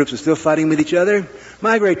ethnic groups are still fighting with each other,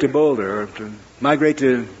 migrate to Boulder, or migrate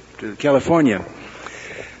to California.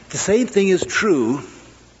 The same thing is true.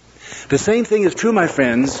 The same thing is true, my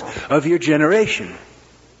friends, of your generation.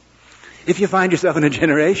 If you find yourself in a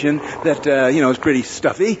generation that is pretty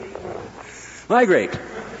stuffy, migrate.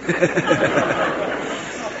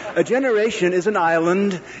 A generation is an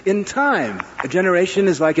island in time. A generation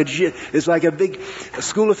is like a big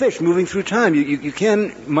school of fish moving through time. You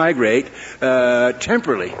can migrate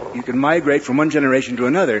temporally. You can migrate from one generation to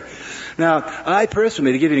another. Now, I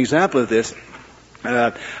personally, to give you an example of this,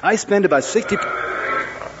 I spend about 60...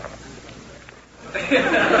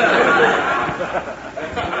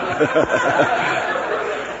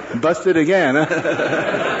 Busted again, huh?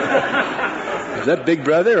 Is that Big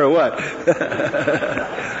Brother or what?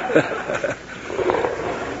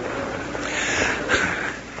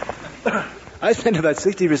 I spend about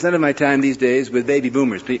 60% of my time these days with baby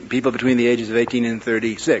boomers, people between the ages of 18 and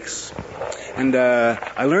 36. And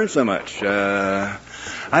I learn so much.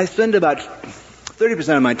 I spend about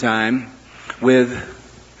 30% of my time with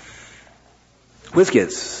whiz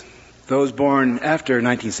kids, those born after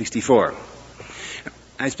 1964.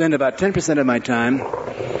 I spend about 10% of my time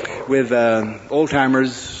with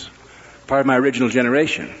old-timers, part of my original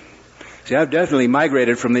generation. See, I've definitely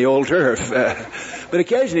migrated from the old turf. But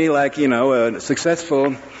occasionally, like, a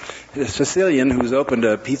successful Sicilian who's opened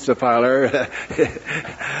a pizza parlor,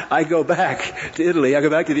 I go back to Italy. I go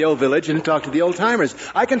back to the old village and talk to the old-timers.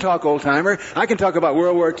 I can talk old-timer. I can talk about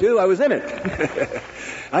World War II. I was in it.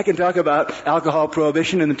 I can talk about alcohol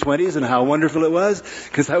prohibition in the 20s and how wonderful it was,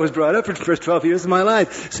 because I was brought up for the first 12 years of my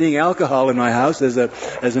life seeing alcohol in my house as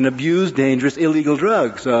an abused, dangerous, illegal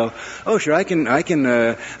drug. So, sure, I think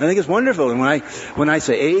it's wonderful. And when I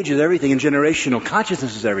say age is everything and generational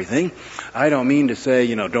consciousness is everything, I don't mean to say,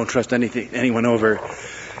 don't trust anyone over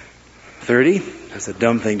 30. That's a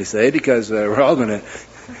dumb thing to say, because we're all going to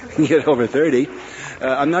get over 30.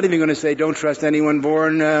 I'm not even going to say don't trust anyone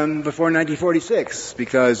born before 1946,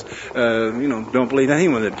 because, don't believe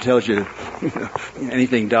anyone that tells you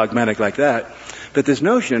anything dogmatic like that. But this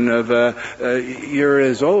notion of you're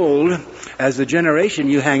as old as the generation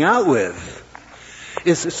you hang out with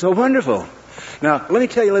is so wonderful. Now, let me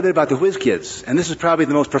tell you a little bit about the whiz kids, and this is probably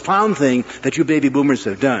the most profound thing that you baby boomers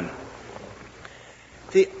have done.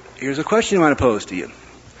 See, here's a question I want to pose to you.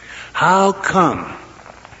 How come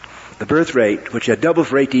the birth rate, which had doubled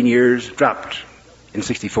for 18 years, dropped in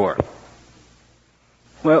 64?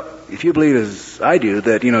 Well, if you believe as I do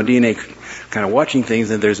that, DNA kind of watching things,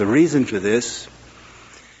 and there's a reason for this,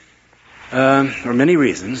 or many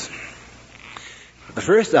reasons. The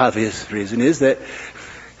first obvious reason is that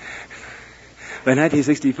by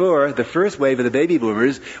 1964, the first wave of the baby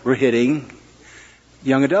boomers were hitting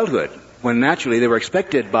young adulthood, when naturally they were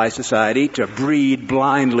expected by society to breed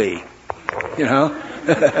blindly.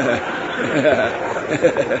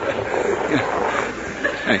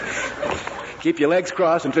 Keep your legs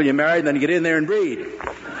crossed until you're married, and then you get in there and breed.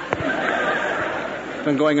 It's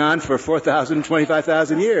been going on for 4,000,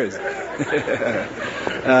 25,000 years.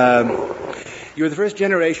 You were the first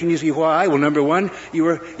generation. You see why? Well, number one, you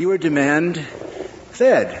were demand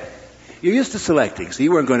fed. You're used to selecting, so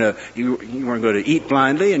you weren't going to eat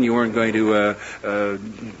blindly, and you weren't going to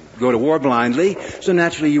go to war blindly. So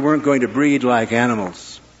naturally, you weren't going to breed like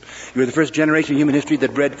animals. You were the first generation in human history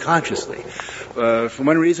that bred consciously. For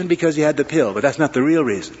one reason, because you had the pill, but that's not the real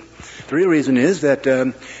reason. The real reason is that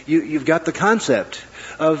you've got the concept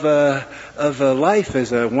of life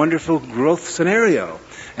as a wonderful growth scenario,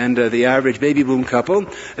 and the average baby boom couple,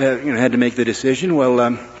 had to make the decision.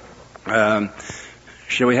 Well,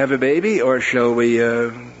 shall we have a baby, or shall we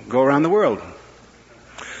go around the world?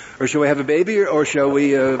 Or shall we have a baby, or shall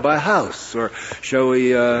we buy a house? Or shall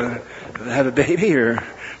we have a baby, or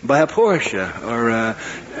buy a Porsche? Or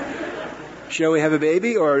shall we have a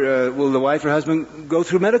baby, or will the wife or husband go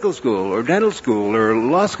through medical school, or dental school, or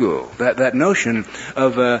law school? That notion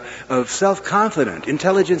of self-confident,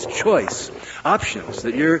 intelligence, choice, options,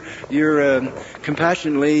 that you're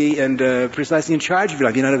compassionately and precisely in charge of your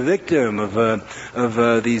life. You're not a victim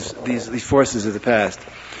of these forces of the past.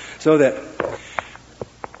 So that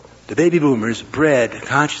the baby boomers bred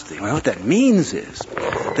consciously. Well, what that means is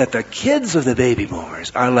that the kids of the baby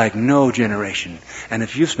boomers are like no generation. And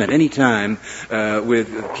if you've spent any time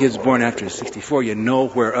with kids born after 64, you know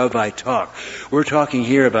whereof I talk. We're talking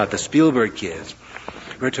here about the Spielberg kids,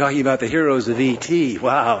 We're talking about the heroes of E.T.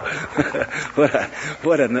 Wow.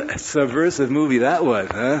 what a subversive movie that was,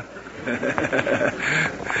 huh?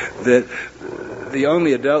 The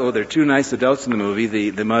only adult, well, there are two nice adults in the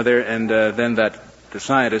movie, the mother and then the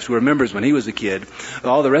scientist who remembers when he was a kid.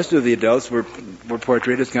 All the rest of the adults were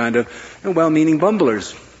portrayed as kind of well-meaning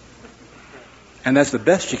bumblers. And that's the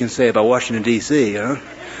best you can say about Washington, D.C., you know?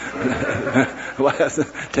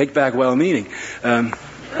 Take back well-meaning.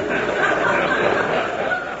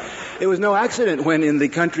 It was no accident when in the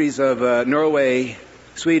countries of Norway,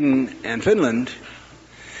 Sweden, and Finland,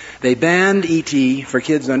 they banned E.T. for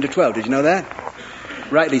kids under 12. Did you know that?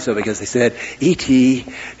 Rightly so, because they said E.T.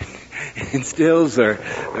 instills or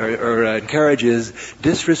encourages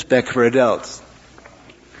disrespect for adults.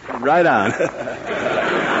 Right on.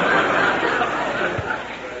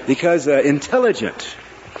 Because intelligent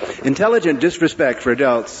disrespect for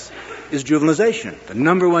adults is juvenilization, the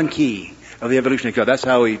number one key of the evolutionary code. That's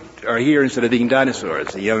how we are here instead of being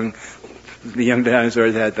dinosaurs. The young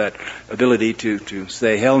dinosaurs had that ability to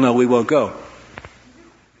say, hell no, we won't go.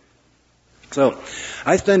 So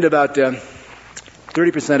I spend about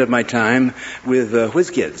 30% of my time with whiz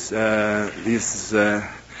kids. This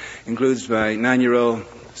includes my 9-year-old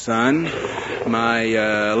son, my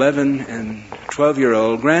 11 and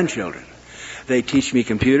 12-year-old grandchildren. They teach me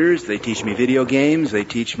computers, they teach me video games, they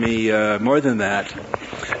teach me more than that,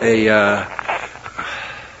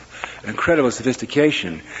 incredible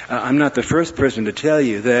sophistication. I'm not the first person to tell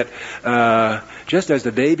you that just as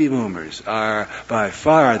the baby boomers are by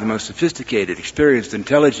far the most sophisticated, experienced,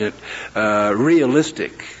 intelligent,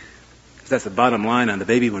 realistic, that's the bottom line on the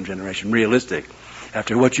baby boom generation, realistic.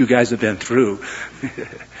 After what you guys have been through,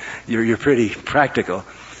 you're pretty practical.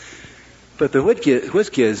 But the whiz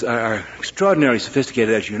kids are extraordinarily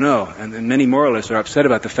sophisticated, as you know, and many moralists are upset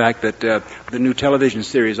about the fact that the new television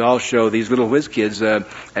series all show these little whiz kids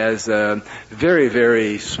as very,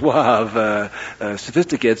 very suave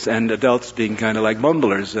sophisticates and adults being kind of like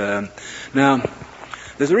mumblers. Now,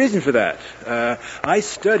 there's a reason for that. I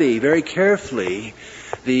study very carefully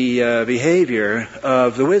the behavior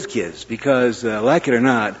of the whiz kids because, like it or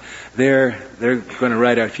not, they're going to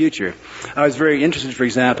write our future. I was very interested, for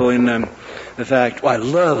example, in the fact, I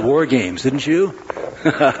love war games, didn't you? 2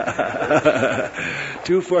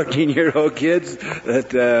 14-year-old kids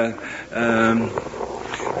that,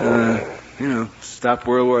 stopped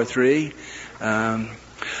World War III.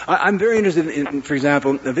 I'm very interested in, for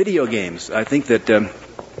example, video games. I think that the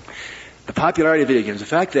popularity of video games, the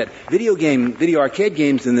fact that video arcade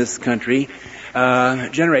games in this country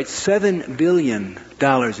generate $7 billion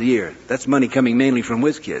a year. That's money coming mainly from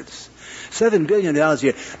whiz kids. $7 billion a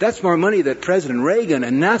year. That's more money that President Reagan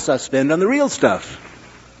and NASA spend on the real stuff.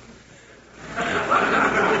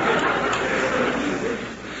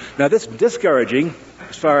 Now, this is discouraging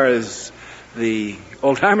as far as the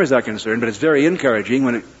old-timers are concerned, but it's very encouraging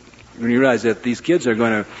when you realize that these kids are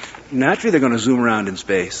going to, naturally they're going to zoom around in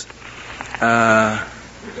space.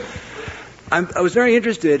 I was very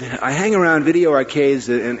interested. I hang around video arcades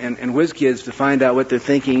and whiz kids to find out what they're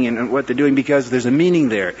thinking and what they're doing because there's a meaning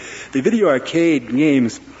there. The video arcade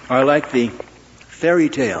games are like the fairy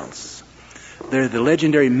tales. They're the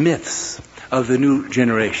legendary myths of the new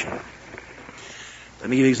generation. Let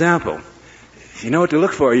me give you an example. If you know what to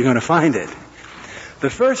look for, you're going to find it. The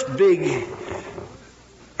first big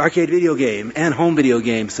arcade video game and home video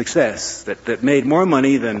game success that made more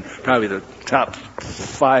money than probably the top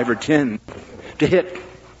 5 or 10 to hit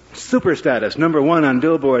super status, number 1 on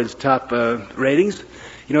Billboard's top ratings.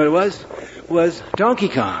 You know what it was Donkey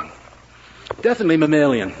Kong. Definitely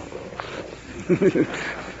mammalian.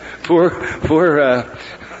 Poor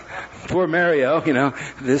Mario,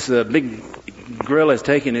 this big gorilla has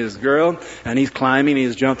taken his girl, and he's climbing,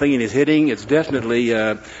 he's jumping, and he's hitting. It's definitely,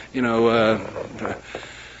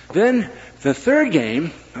 Then the third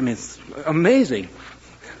game, it's amazing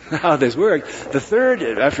how this worked.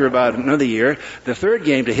 After about another year, the third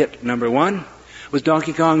game to hit number 1 was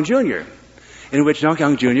Donkey Kong Jr., in which Donkey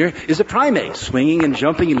Kong Jr. is a primate, swinging and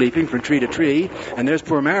jumping and leaping from tree to tree, and there's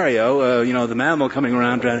poor Mario, the mammal coming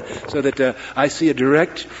around, so that I see a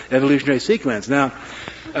direct evolutionary sequence. Now,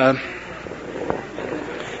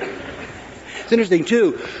 it's interesting,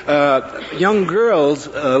 too. Young girls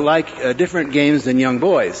like different games than young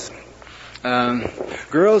boys.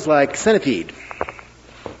 Girls like Centipede.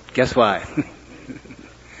 Guess why?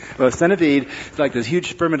 Well, Centipede is like this huge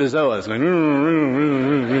spermatozoa.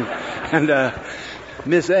 And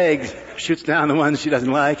Miss Egg shoots down the ones she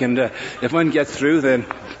doesn't like, and if one gets through, then...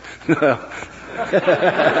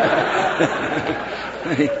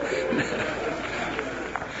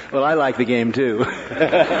 Well, I like the game, too.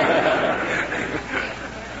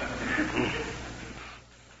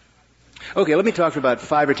 Okay, let me talk for about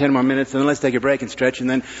 5 or 10 more minutes, and then let's take a break and stretch, and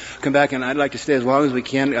then come back, and I'd like to stay as long as we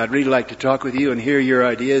can. I'd really like to talk with you and hear your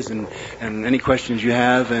ideas and any questions you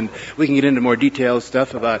have, and we can get into more detailed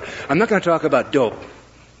stuff about... I'm not going to talk about dope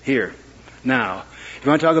here, now. If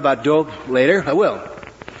you want to talk about dope later, I will.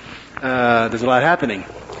 There's a lot happening.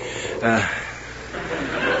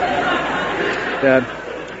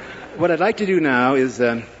 What I'd like to do now is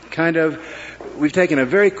we've taken a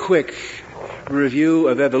very quick review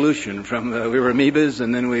of evolution from we were amoebas,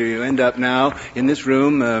 and then we end up now in this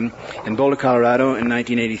room in Boulder, Colorado in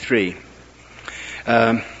 1983.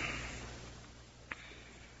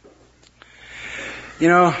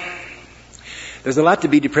 There's a lot to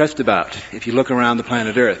be depressed about if you look around the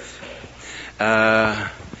planet Earth. I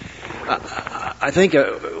think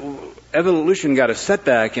evolution got a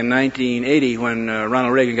setback in 1980 when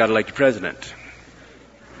Ronald Reagan got elected president.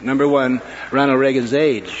 Number one, Ronald Reagan's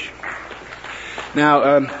age.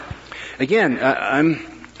 Now, again,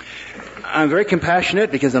 I'm very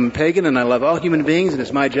compassionate because I'm a pagan and I love all human beings, and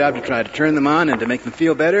it's my job to try to turn them on and to make them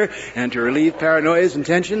feel better and to relieve paranoias and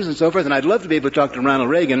tensions and so forth. And I'd love to be able to talk to Ronald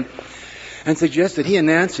Reagan and suggest that he and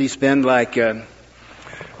Nancy spend maybe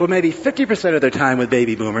 50% of their time with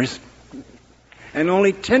baby boomers and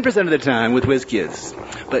only 10% of the time with whiz kids.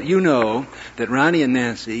 But you know that Ronnie and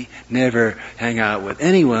Nancy never hang out with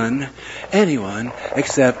anyone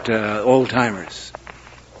except old-timers,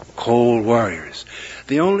 cold warriors.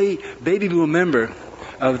 The only baby boom member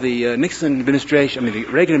of the the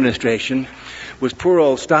Reagan administration was poor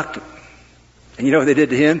old Stockton. And you know what they did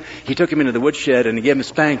to him? He took him into the woodshed and he gave him a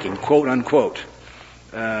spanking, quote unquote.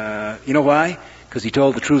 You know why? Because he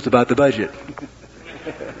told the truth about the budget.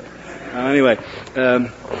 Anyway,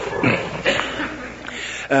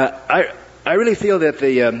 I really feel that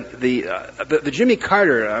the Jimmy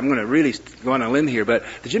Carter, I'm going to really go on a limb here, but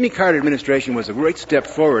the Jimmy Carter administration was a great step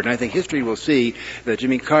forward, and I think history will see that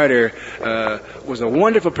Jimmy Carter was a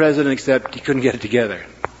wonderful president, except he couldn't get it together.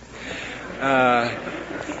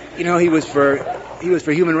 He was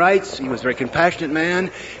for human rights. He was a very compassionate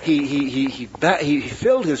man. He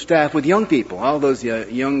filled his staff with young people. All those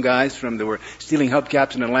young guys that were stealing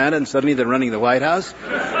hubcaps in Atlanta, and suddenly they're running the White House.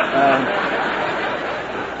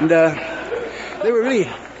 They were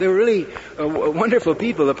really wonderful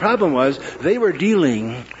people. The problem was they were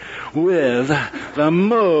dealing with the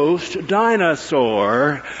most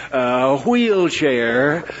dinosaur,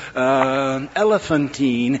 wheelchair,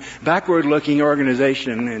 elephantine, backward-looking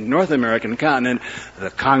organization in North American continent, the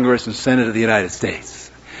Congress and Senate of the United States.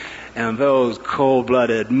 And those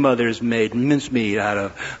cold-blooded mothers made mincemeat out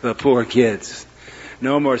of the poor kids.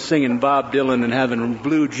 No more singing Bob Dylan and having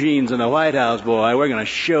blue jeans in the White House, boy. We're going to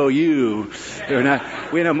show you.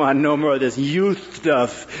 We don't want no more of this youth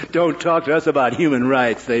stuff. Don't talk to us about human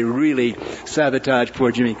rights. They really sabotaged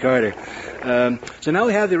poor Jimmy Carter. So now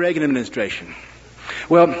we have the Reagan administration.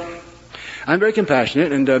 Well, I'm very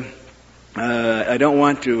compassionate, and I don't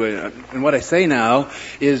want to, and what I say now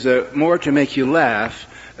is more to make you laugh.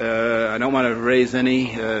 I don't want to raise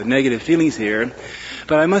any negative feelings here.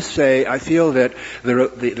 But I must say, I feel that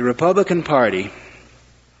the Republican Party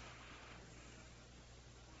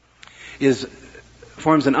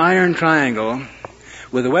forms an iron triangle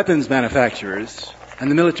with the weapons manufacturers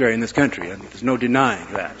and the military in this country. There's no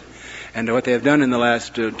denying that. And what they have done in the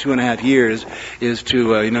last 2.5 years is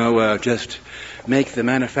to, just make the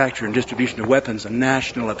manufacture and distribution of weapons a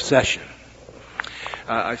national obsession.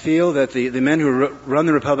 I feel that the men who run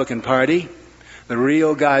the Republican Party, the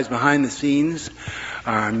real guys behind the scenes,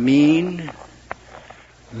 are mean,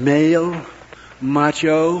 male,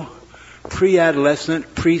 macho,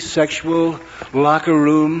 pre-adolescent, pre-sexual, locker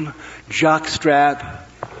room, jockstrap,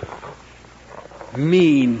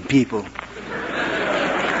 mean people.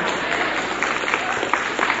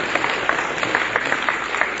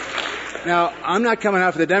 Now, I'm not coming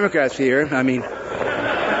out for the Democrats here. I mean,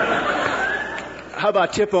 how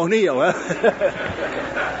about Tip O'Neill, huh?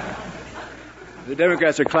 The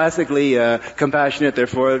Democrats are classically compassionate. They're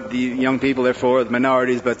for the young people. They're for the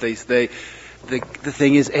minorities. But the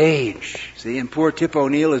thing is age. See, and poor Tip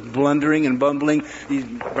O'Neill is blundering and bumbling. He's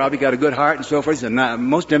probably got a good heart and so forth.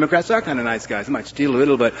 Most Democrats are kind of nice guys. They might steal a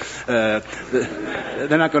little, but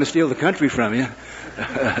they're not going to steal the country from you.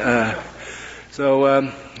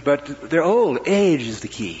 But they're old. Age is the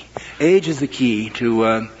key. Age is the key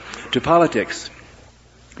to politics.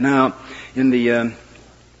 Now, in the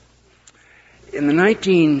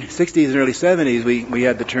 1960s and early 70s, we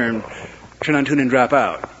had the term turn on, tune in, drop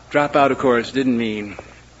out. Drop out, of course, didn't mean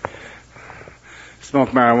smoke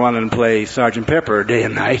marijuana and play Sgt. Pepper day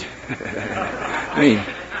and night. I mean,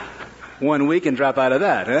 1 week and drop out of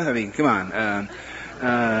that, huh? I mean, come on.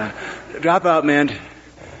 Dropout meant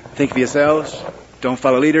think for yourselves, don't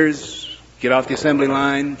follow leaders, get off the assembly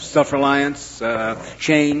line, self-reliance,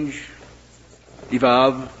 change,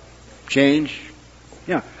 evolve, change.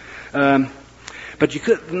 Yeah.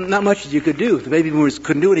 But not much you could do. The baby boomers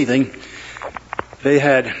couldn't do anything. They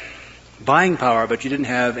had buying power, but you didn't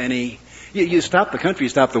have any. You stopped the country, you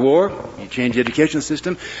stopped the war, you changed the education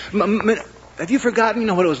system. Have you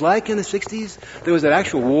forgotten, what it was like in the 60s? There was that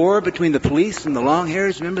actual war between the police and the long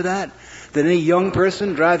hairs. Remember that? That any young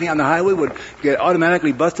person driving on the highway would get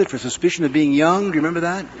automatically busted for suspicion of being young. Do you remember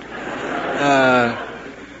that?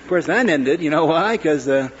 Of course, that ended. You know why? Because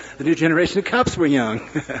the new generation of cops were young.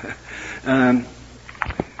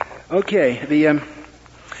 Okay,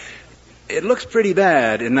 it looks pretty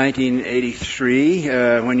bad in 1983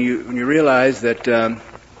 when you realize that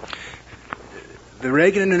the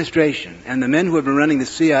Reagan administration and the men who have been running the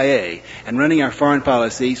CIA and running our foreign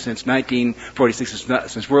policy since 1946,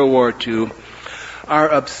 since World War II, are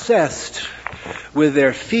obsessed with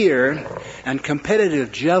their fear and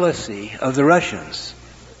competitive jealousy of the Russians.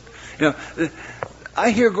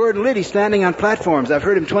 I hear Gordon Liddy standing on platforms. I've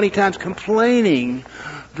heard him 20 times complaining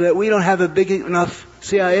that we don't have a big enough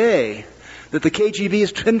CIA, that the KGB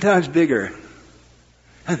is 10 times bigger.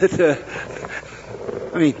 And that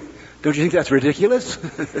don't you think that's ridiculous?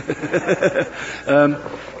 The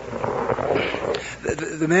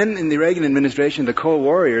men in the Reagan administration, the Cold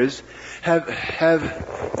Warriors, have,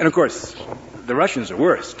 and of course, the Russians are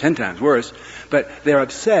worse, 10 times worse, but they're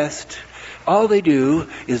obsessed. All they do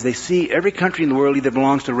is they see every country in the world either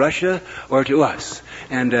belongs to Russia or to us.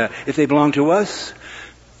 And if they belong to us,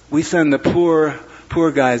 we send the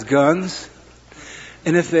poor guys guns.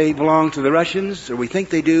 And if they belong to the Russians, or we think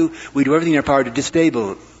they do, we do everything in our power to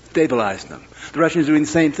destabilize them. The Russians are doing the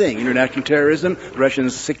same thing. International terrorism, the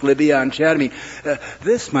Russians sick Libya on Chad.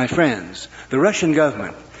 This, my friends, the Russian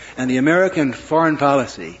government and the American foreign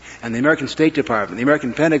policy and the American State Department, the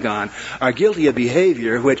American Pentagon, are guilty of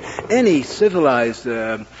behavior which any civilized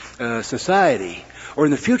society, or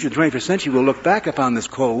in the future, the 21st century, will look back upon this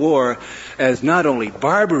Cold War as not only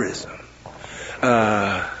barbarism,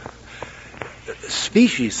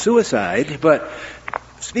 species suicide, but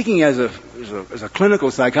speaking as a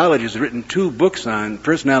clinical psychologist who's written 2 books on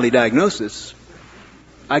personality diagnosis,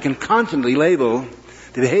 I can confidently label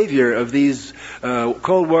the behavior of these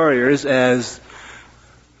Cold Warriors as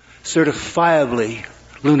certifiably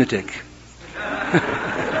lunatic.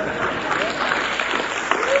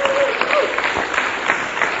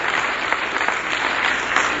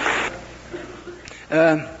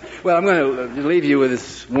 Well, I'm going to leave you with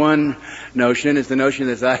this one notion. It's the notion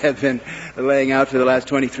that I have been laying out for the last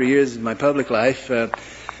 23 years in my public life.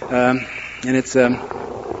 And it's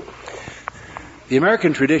the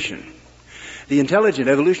American tradition. The intelligent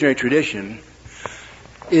evolutionary tradition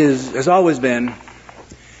has always been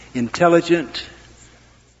intelligent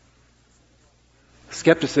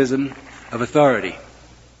skepticism of authority.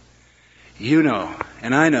 You know,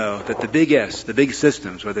 and I know, that the big S, the big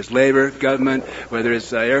systems, whether it's labor, government, whether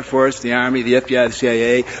it's Air Force, the Army, the FBI, the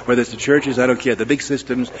CIA, whether it's the churches, I don't care. The big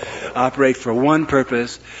systems operate for one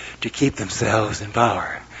purpose, to keep themselves in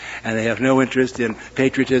power. And they have no interest in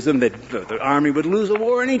patriotism. The Army would lose a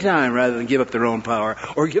war any time rather than give up their own power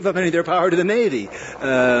or give up any of their power to the Navy.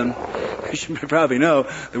 You should probably know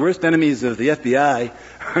the worst enemies of the FBI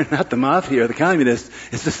are not the mafia or the communists,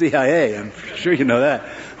 it's the CIA. I'm sure you know that.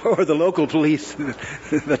 Or the local police.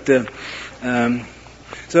 But I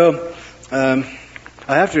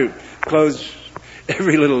have to close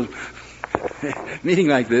every little meeting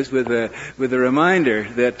like this with a reminder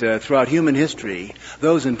that throughout human history,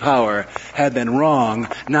 those in power have been wrong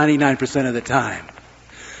 99% of the time.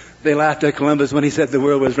 They laughed at Columbus when he said the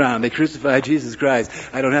world was round. They crucified Jesus Christ.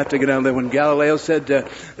 I don't have to get down there. When Galileo said,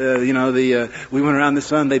 we went around the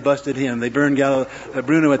sun, they busted him. They burned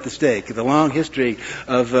Bruno at the stake. The long history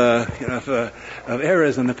of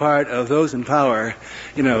errors on the part of those in power,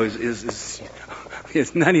 is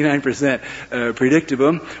 99%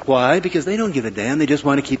 predictable. Why? Because they don't give a damn. They just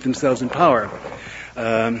want to keep themselves in power.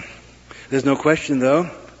 There's no question, though,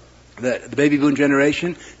 that the baby boom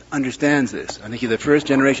generation understands this. I think you're the first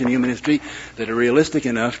generation in human history that are realistic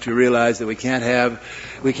enough to realize that we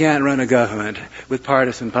can't run a government with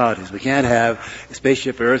partisan politics. We can't have a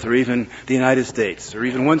spaceship Earth or even the United States or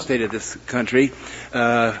even one state of this country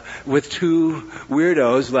with 2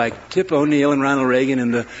 weirdos like Tip O'Neill and Ronald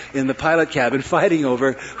Reagan in the pilot cabin fighting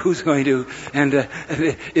over who's going to, and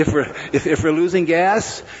if we're losing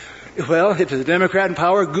gas, well, if there's a Democrat in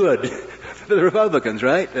power, good. for the Republicans,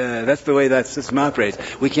 right? That's the way that system operates.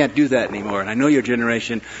 We can't do that anymore. And I know your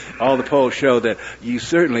generation, all the polls show that you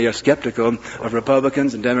certainly are skeptical of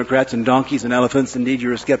Republicans and Democrats and donkeys and elephants. Indeed,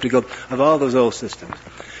 you're skeptical of all those old systems.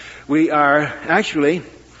 We are actually,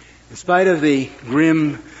 in spite of the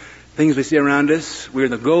grim things we see around us, we're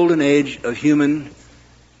in the golden age of human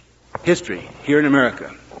history here in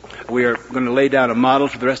America. We are going to lay down a model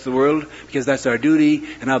for the rest of the world because that's our duty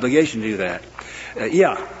and obligation to do that.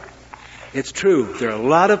 It's true. There are a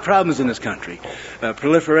lot of problems in this country.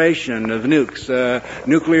 Proliferation of nukes,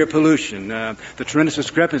 nuclear pollution, the tremendous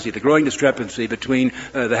discrepancy, the growing discrepancy between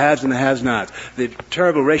the haves and the have-nots, the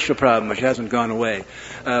terrible racial problem which hasn't gone away.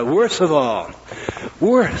 Worst of all,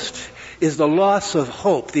 is the loss of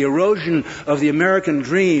hope, the erosion of the American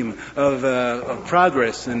dream of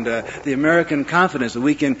progress and the American confidence that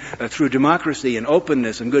we can, through democracy and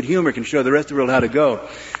openness and good humor, can show the rest of the world how to go.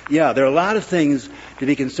 Yeah, there are a lot of things to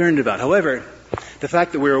be concerned about. However, the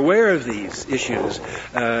fact that we're aware of these issues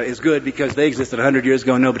is good because they existed 100 years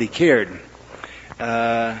ago and nobody cared.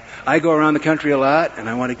 I go around the country a lot, and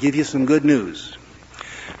I want to give you some good news.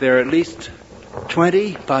 There are at least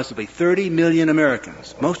 20, possibly 30 million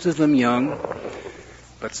Americans, most of them young,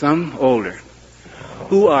 but some older,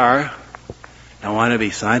 who are, I want to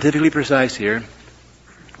be scientifically precise here,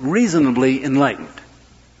 reasonably enlightened.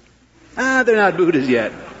 They're not Buddhas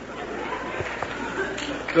yet.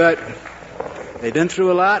 But they've been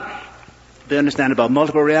through a lot. They understand about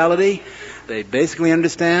multiple reality. They basically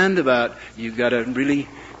understand about you've got to really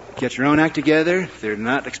get your own act together. They're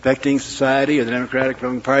not expecting society or the Democratic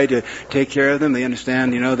Party to take care of them. They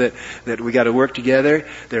understand, that we got to work together.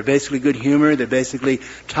 They're basically good humor. They're basically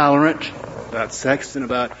tolerant about sex and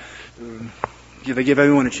about they give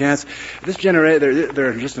everyone a chance. This generation, there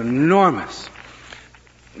are just an enormous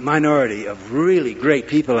minority of really great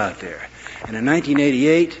people out there. And in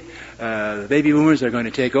 1988, the baby boomers are going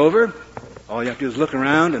to take over. All you have to do is look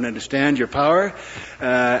around and understand your power.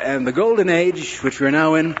 And the golden age, which we're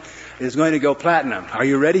now in, is going to go platinum. Are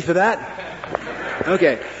you ready for that?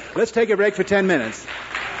 Okay, let's take a break for 10 minutes.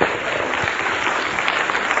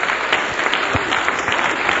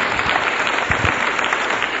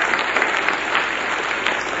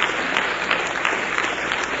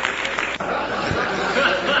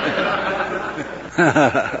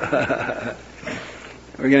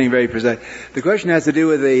 We're getting very precise. The question has to do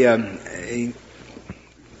with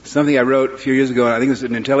something I wrote a few years ago. I think it was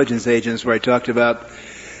in Intelligence Agents, where I talked about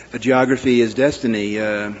geography is destiny.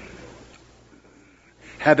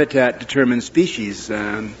 Habitat determines species.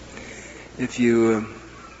 If you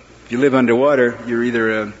live underwater, you're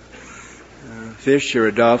either a fish or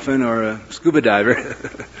a dolphin or a scuba diver.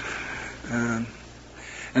 And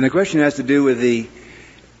the question has to do with the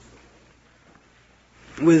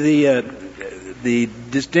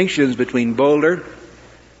distinctions between Boulder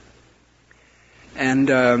and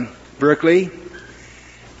Berkeley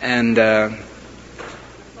and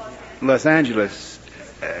Los Angeles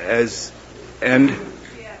and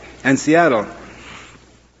Seattle.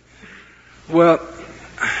 Well,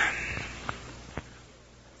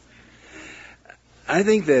 I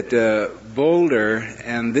think that Boulder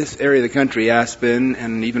and this area of the country, Aspen,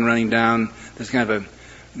 and even running down this kind of a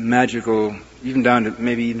magical, even down to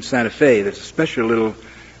maybe even Santa Fe, there's a special little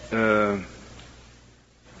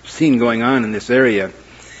scene going on in this area.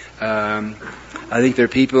 I think there are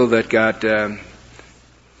people that got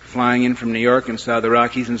flying in from New York and saw the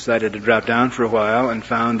Rockies and decided to drop down for a while and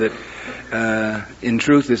found that in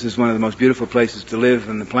truth this is one of the most beautiful places to live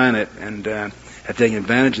on the planet, and have taken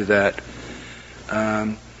advantage of that.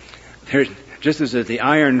 Just as at the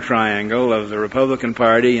iron triangle of the Republican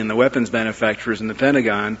Party and the weapons manufacturers and the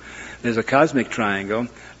Pentagon, there's a cosmic triangle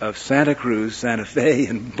of Santa Cruz, Santa Fe,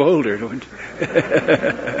 and Boulder. I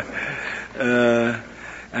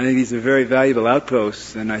think these are very valuable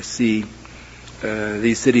outposts, and I see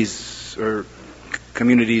these cities or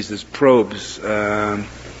communities as probes. San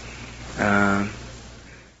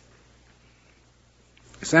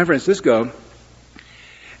Francisco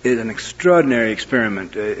is an extraordinary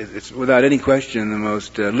experiment. It's without any question the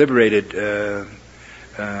most liberated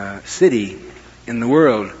city in the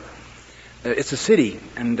world. It's a city,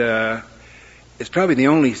 and it's probably the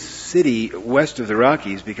only city west of the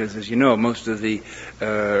Rockies, because, as you know, most of the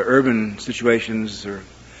urban situations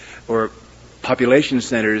or population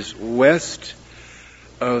centers west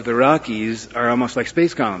of the Rockies are almost like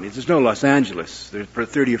space colonies. There's no Los Angeles. There's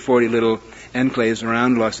 30 or 40 little enclaves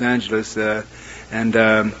around Los Angeles, and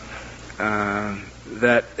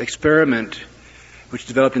that experiment, which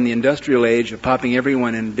developed in the industrial age of popping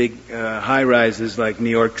everyone in big high-rises like New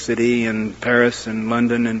York City and Paris and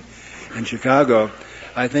London and Chicago,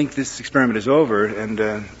 I think this experiment is over, and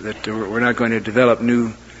that we're not going to develop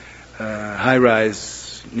new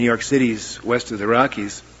high-rise New York cities west of the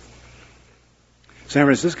Rockies. San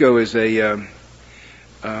Francisco is I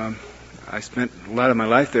spent a lot of my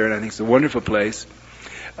life there, and I think it's a wonderful place.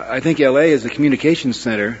 I think L.A. is the communications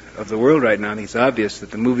center of the world right now. I think it's obvious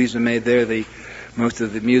that the movies are made there. Most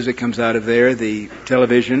of the music comes out of there. The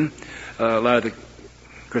television, a lot of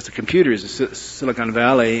of course, the computers, Silicon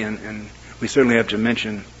Valley, and we certainly have to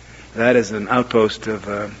mention that as an outpost of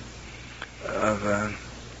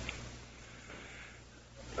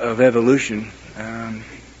evolution.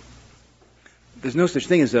 There's no such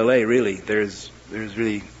thing as L.A. really. There's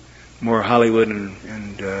really more Hollywood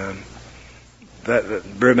and that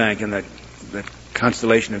Burbank and that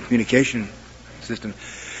constellation of communication system.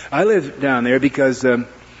 I live down there because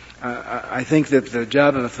I think that the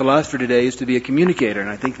job of a philosopher today is to be a communicator, and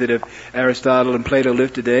I think that if Aristotle and Plato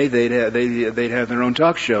lived today, they'd have their own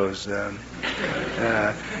talk shows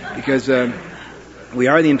because we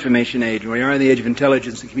are the information age. We are in the age of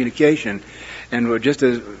intelligence and communication, and we're just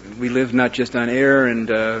as we live not just on air and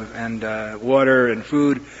water and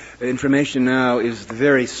food. Information now is the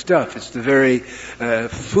very stuff. It's the very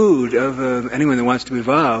food of anyone that wants to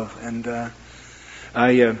evolve. And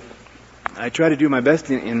I try to do my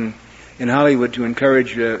best in Hollywood to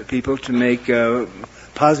encourage people to make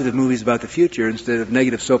positive movies about the future instead of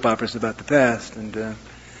negative soap operas about the past. And does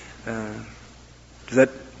that?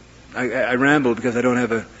 I ramble because I don't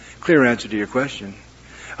have a clear answer to your question.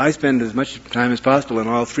 I spend as much time as possible in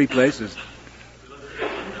all three places.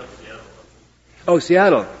 Oh,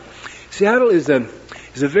 Seattle. Seattle is a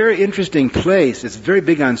very interesting place. It's very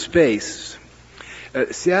big on space.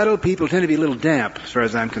 Seattle people tend to be a little damp, as far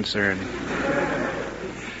as I'm concerned.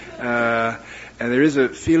 And there is a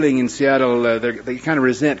feeling in Seattle they kind of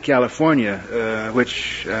resent California,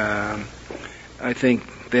 which I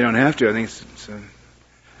think they don't have to.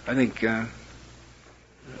 I think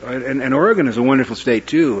and Oregon is a wonderful state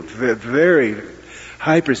too. A very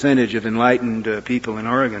high percentage of enlightened people in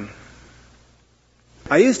Oregon.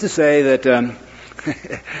 I used to say that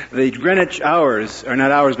the Greenwich hours are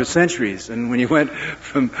not hours but centuries, and when you went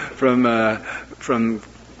from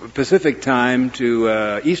Pacific time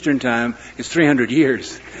to Eastern time, it's 300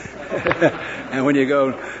 years. And when you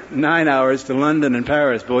go 9 hours to London and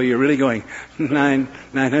Paris, boy, you're really going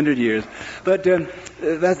 900 years. But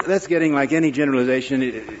that's getting like any generalization.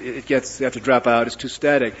 You have to drop out. It's too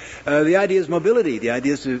static. The idea is mobility. The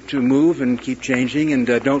idea is to move and keep changing and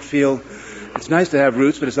don't feel. It's nice to have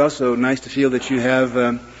roots, but it's also nice to feel that you have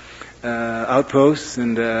outposts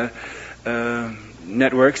and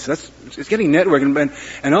networks. It's getting networked,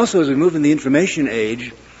 and also as we move in the information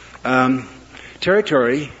age,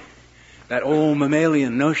 territory. That old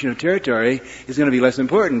mammalian notion of territory is going to be less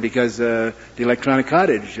important because the electronic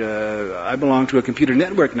cottage. I belong to a computer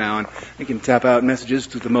network now, and I can tap out messages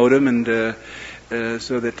to the modem, and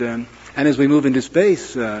so that. And as we move into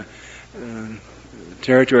space,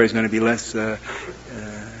 territory is going to be less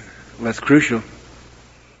crucial.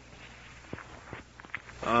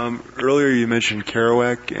 Earlier, you mentioned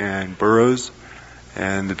Kerouac and Burroughs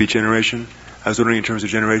and the Beat Generation. I was wondering, in terms of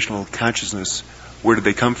generational consciousness, where did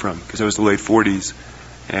they come from? Because it was the late 40s,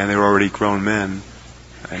 and they were already grown men.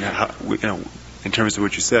 And how, in terms of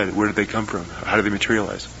what you said, where did they come from? How did they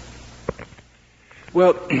materialize?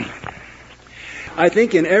 Well, I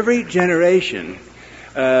think in every generation,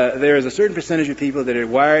 there is a certain percentage of people that are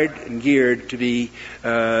wired and geared to be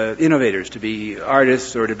innovators, to be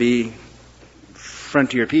artists, or to be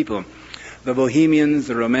frontier people. The Bohemians,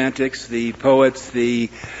 the Romantics, the poets, the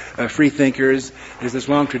free thinkers. There's this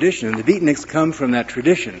long tradition, and the beatniks come from that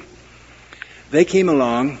tradition. They came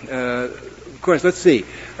along, of course, let's see,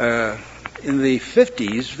 in the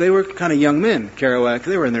 50s, they were kind of young men. Kerouac,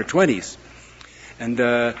 they were in their 20s. And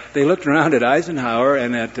they looked around at Eisenhower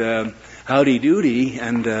and at Howdy Doody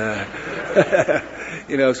and,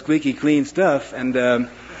 squeaky clean stuff, and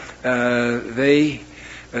they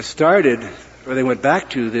started, or they went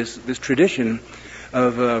back to this tradition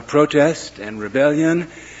of protest and rebellion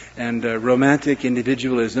and romantic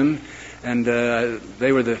individualism, and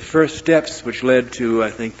they were the first steps which led to,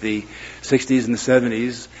 I think, the 60s and the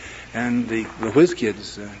 70s and the whiz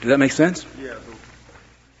kids. Does that make sense? Yeah.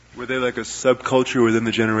 Were they like a subculture within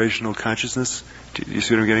the generational consciousness? Do you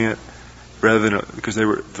see what I'm getting at? Rather than because they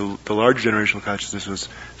were the large generational consciousness was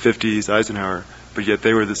 50s Eisenhower, but yet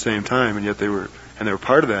they were at the same time, and yet they were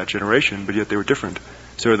part of that generation, but yet they were different.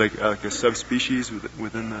 So like a subspecies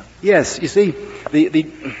within the. Yes, you see,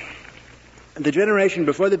 the generation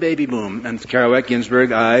before the baby boom, and Kerouac,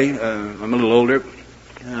 Ginsberg, I'm a little older,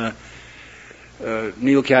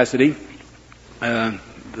 Neil Cassidy,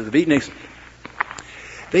 beatniks,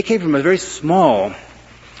 they came from a very small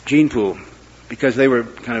gene pool because they were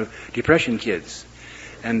kind of depression kids,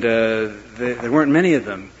 and there weren't many of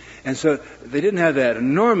them. And so they didn't have that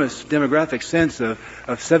enormous demographic sense of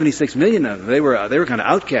 76 million of them. They were kind of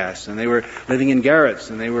outcasts, and they were living in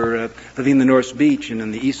garrets, and they were living in the North Beach and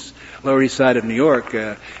in the Lower East Side of New York,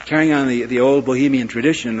 carrying on the old bohemian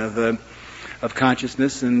tradition of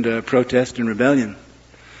consciousness and protest and rebellion.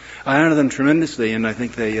 I honor them tremendously, and I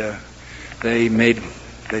think they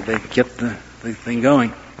kept the thing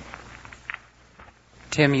going.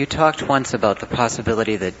 Tim, you talked once about the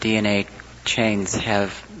possibility that DNA chains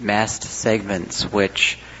have masked segments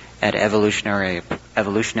which, at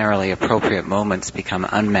evolutionarily appropriate moments, become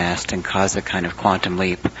unmasked and cause a kind of quantum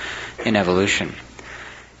leap in evolution.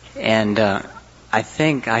 And I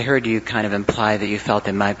think I heard you kind of imply that you felt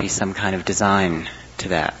there might be some kind of design to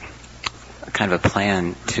that, kind of a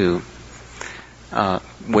plan to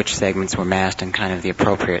which segments were masked and kind of the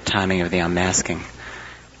appropriate timing of the unmasking.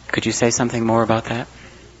 Could you say something more about that?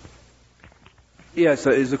 Yes,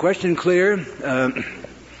 is the question clear?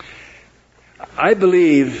 I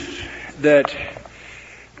believe that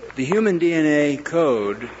the human DNA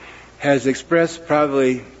code has expressed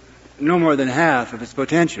probably no more than half of its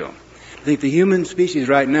potential. I think the human species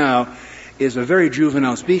right now is a very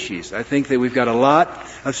juvenile species. I think that we've got a lot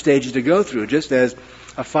of stages to go through, just as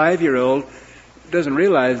a 5-year-old doesn't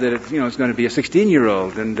realize that it's going to be a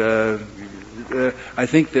 16-year-old. And I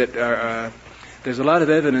think that there's a lot of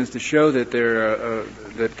evidence to show that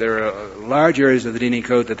there are large areas of the DNA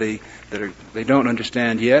code that they don't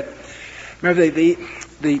understand yet. Remember,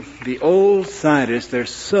 the old scientists, they're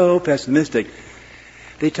so pessimistic.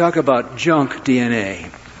 They talk about junk DNA.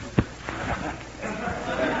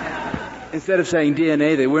 Instead of saying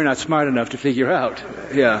DNA that we're not smart enough to figure out.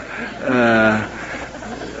 Yeah.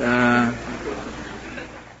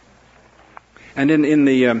 And in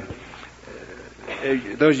the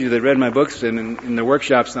those of you that read my books and in the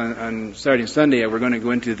workshops on Saturday and Sunday, we're going to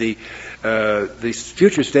go into the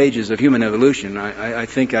future stages of human evolution. I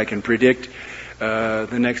think I can predict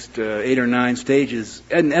the next 8 or 9 stages,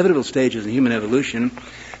 inevitable stages in human evolution,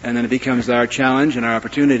 and then it becomes our challenge and our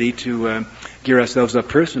opportunity to gear ourselves up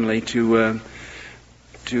personally to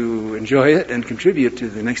enjoy it and contribute to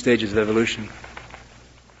the next stages of evolution.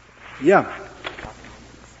 Yeah.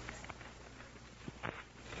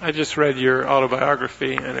 I just read your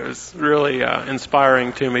autobiography, and it was really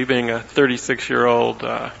inspiring to me, being a 36-year-old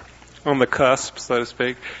on the cusp, so to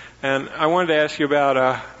speak. And I wanted to ask you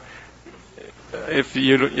about if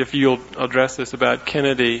you'll address this about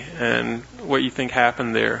Kennedy and what you think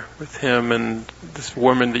happened there with him and this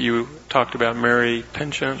woman that you talked about, Mary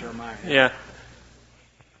Pinchot. Yeah.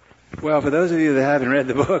 Well, for those of you that haven't read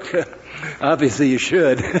the book, obviously you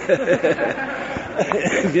should.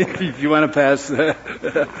 If you want to pass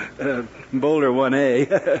Boulder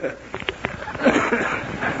 1A.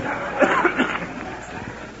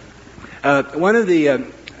 One of the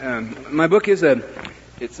my book is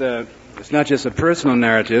it's not just a personal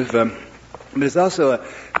narrative, but it's also a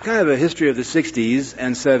kind of a history of the 60s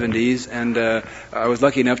and 70s, and I was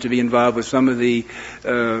lucky enough to be involved with some of the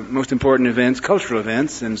most important events, cultural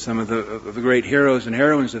events, and some of the great heroes and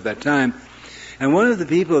heroines of that time. And one of the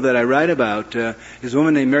people that I write about is a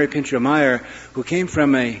woman named Mary Pinchot Meyer, who came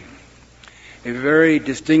from a very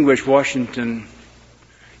distinguished Washington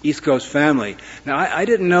East Coast family. Now, I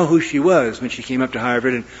didn't know who she was when she came up to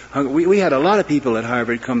Harvard, and we had a lot of people at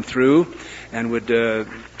Harvard come through and would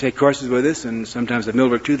take courses with us, and sometimes at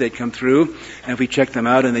Millbrook too they'd come through, and if we checked them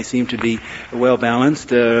out and they seemed to be well-balanced,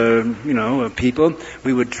 people,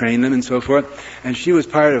 we would train them and so forth. And she was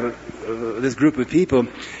part of this group of people.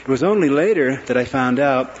 It was only later that I found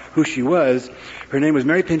out who she was. Her name was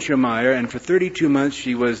Mary Pinchot Meyer, and for 32 months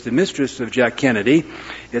she was the mistress of Jack Kennedy.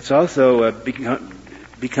 It's also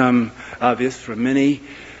become obvious from many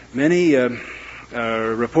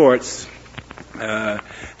reports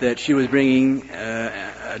that she was bringing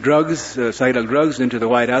psychedelic drugs into the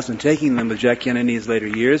White House and taking them with Jack Kennedy in his later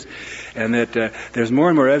years, and that there's more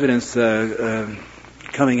and more evidence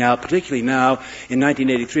coming out, particularly now in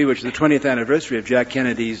 1983, which is the 20th anniversary of Jack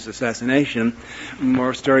Kennedy's assassination.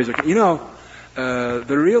 More stories are...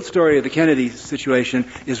 the real story of the Kennedy situation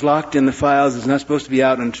is locked in the files. It's not supposed to be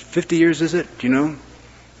out in 50 years, is it? Do you know?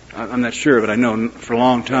 I'm not sure, but I know for a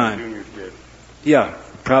long time. Yeah,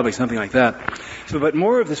 probably something like that. So, but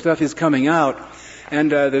more of the stuff is coming out,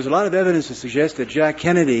 and there's a lot of evidence to suggest that Jack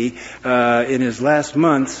Kennedy, in his last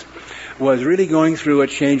months, was really going through a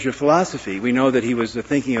change of philosophy. We know that he was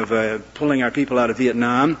thinking of pulling our people out of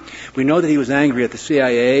Vietnam. We know that he was angry at the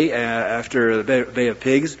CIA after the Bay of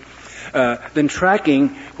Pigs. then tracking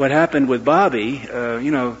what happened with Bobby,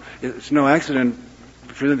 it's no accident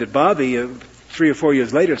for them that Bobby, 3 or 4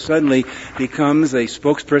 years later, suddenly becomes a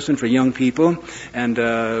spokesperson for young people and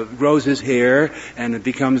grows his hair and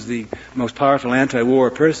becomes the most powerful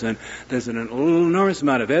anti-war person. There's an enormous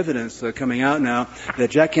amount of evidence coming out now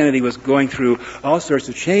that Jack Kennedy was going through all sorts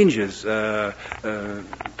of changes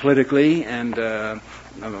politically and I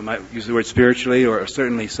might use the word spiritually or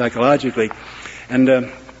certainly psychologically. And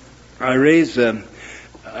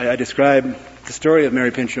I describe the story of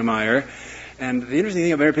Mary Pinchot Meyer. And the interesting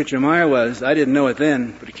thing about Mary Pinchot Meyer was, I didn't know it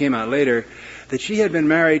then, but it came out later, that she had been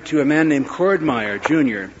married to a man named Cord Meyer,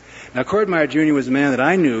 Jr. Now, Cord Meyer, Jr. was a man that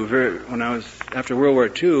I knew when I was after World War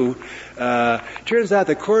II. Turns out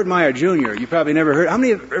that Cord Meyer, Jr., you probably never heard, how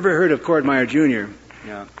many have ever heard of Cord Meyer, Jr.?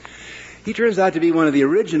 Yeah. He turns out to be one of the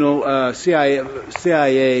original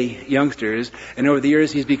CIA youngsters, and over the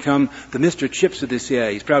years he's become the Mr. Chips of the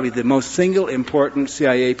CIA. He's probably the most single important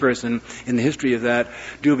CIA person in the history of that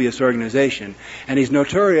dubious organization. And he's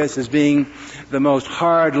notorious as being the most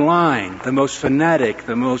hard-line, the most fanatic,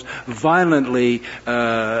 the most violently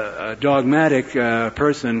dogmatic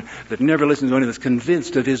person that never listens to anyone, that's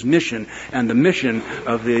convinced of his mission. And the mission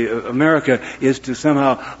of America is to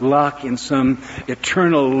somehow lock in some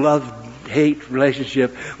eternal love-hate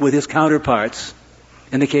relationship with his counterparts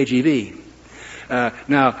in the KGB.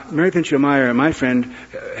 Now, Mary Pinchot Meyer, my friend,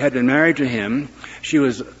 had been married to him. She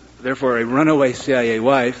was, therefore, a runaway CIA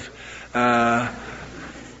wife. A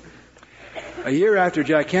year after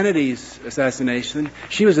Jack Kennedy's assassination,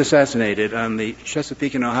 she was assassinated on the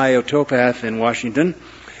Chesapeake and Ohio towpath in Washington.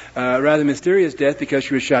 Rather mysterious death because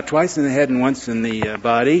she was shot twice in the head and once in the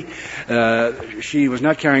body. She was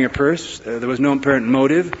not carrying a purse. There was no apparent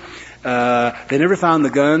motive. They never found the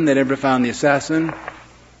gun. They never found the assassin.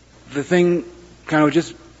 The thing kind of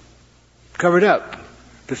just covered up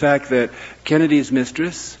the fact that Kennedy's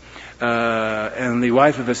mistress and the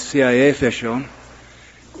wife of a CIA official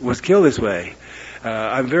was killed this way.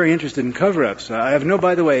 I'm very interested in cover-ups. I have no,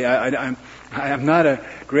 by the way, I am not a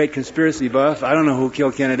great conspiracy buff. I don't know who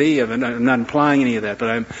killed Kennedy. I'm not implying any of that,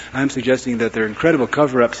 but I'm suggesting that there are incredible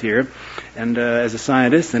cover-ups here. And as a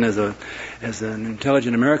scientist and as an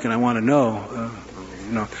intelligent American, I want to know.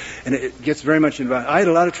 And it gets very much involved. I had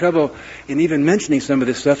a lot of trouble in even mentioning some of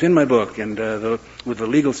this stuff in my book, and with the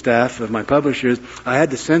legal staff of my publishers, I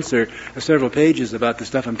had to censor several pages about the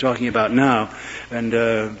stuff I'm talking about now.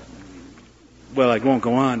 And well, I won't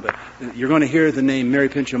go on, but you're going to hear the name Mary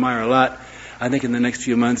Pinchot Meyer a lot, I think, in the next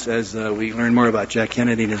few months as we learn more about Jack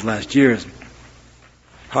Kennedy in his last years.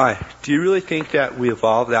 Hi. Do you really think that we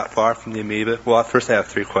evolved that far from the amoeba? Well, first I have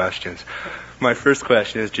 3 questions. My first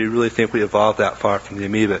question is, do you really think we evolved that far from the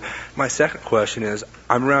amoeba? My second question is,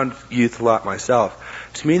 I'm around youth a lot myself.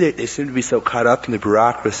 To me, they seem to be so caught up in the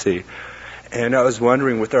bureaucracy. And I was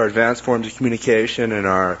wondering, with our advanced forms of communication and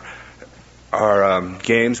our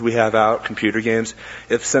games we have out, computer games,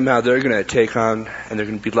 if somehow they're going to take on and they're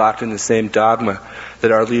going to be locked in the same dogma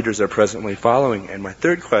that our leaders are presently following. And my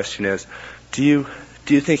third question is, do you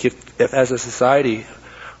think if as a society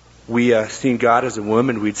we seen God as a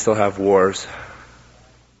woman, we'd still have wars?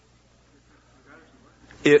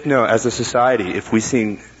 No, as a society, if we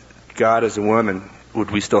seen God as a woman,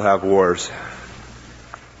 would we still have wars?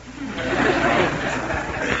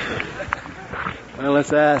 Well,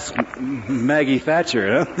 let's ask Maggie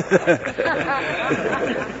Thatcher, huh?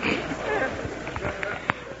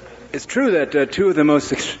 It's true that 2 of the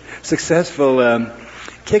most successful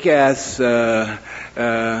kick-ass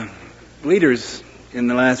leaders in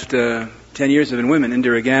the last 10 years have been women,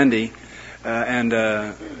 Indira Gandhi and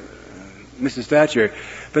Mrs. Thatcher.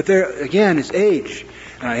 But there, again, it's age.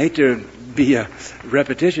 And I hate to be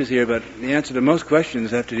repetitious here, but the answer to most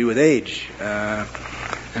questions have to do with age.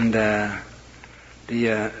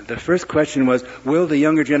 The first question was, will the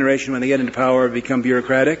younger generation, when they get into power, become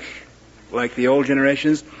bureaucratic like the old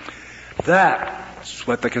generations? That's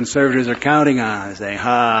what the conservatives are counting on, saying,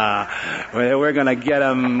 we're going to get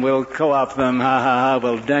them, we'll co-opt them,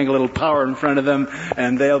 we'll dangle a little power in front of them,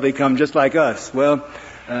 and they'll become just like us. Well,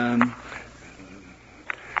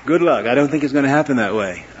 good luck. I don't think it's going to happen that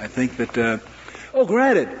way. I think that,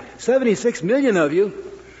 granted, 76 million of you,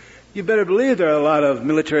 you better believe there are a lot of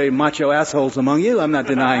military macho assholes among you. I'm not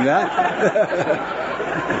denying that.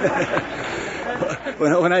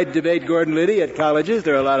 When I debate Gordon Liddy at colleges,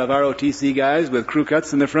 there are a lot of ROTC guys with crew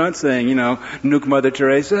cuts in the front saying, nuke Mother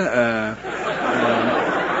Teresa.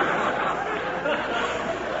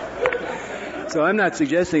 So I'm not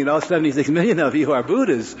suggesting that all 76 million of you are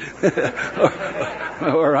Buddhas or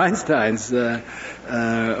Einsteins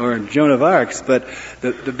or Joan of Arcs, but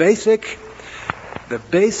the the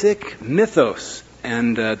basic mythos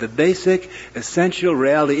and the basic essential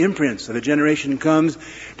reality imprints of a generation comes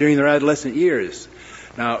during their adolescent years.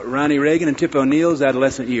 Now, Ronnie Reagan and Tip O'Neill's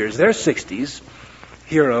adolescent years, their 60s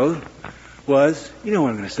hero was, you know what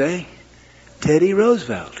I'm going to say, Teddy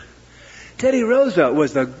Roosevelt. Teddy Roosevelt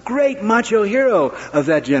was the great macho hero of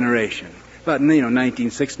that generation. About,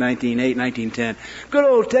 1906, 1908, 1910. Good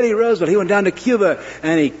old Teddy Roosevelt. He went down to Cuba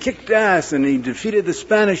and he kicked ass and he defeated the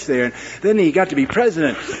Spanish there. And then he got to be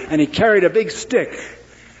president and he carried a big stick.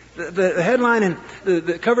 The headline in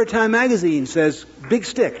the Cover Time magazine says, "Big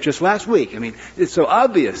Stick," just last week. I mean, it's so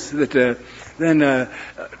obvious that then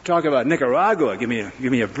talk about Nicaragua. Give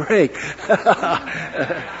me a break.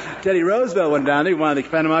 Teddy Roosevelt went down there. He wanted the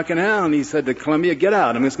Panama Canal, and he said to Colombia, "Get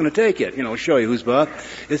out. I'm just going to take it. Show you who's boss."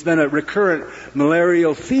 It's been a recurrent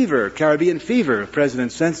malarial fever, Caribbean fever,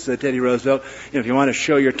 President since Teddy Roosevelt. If you want to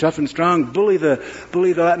show you're tough and strong, bully the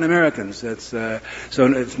Latin Americans. That's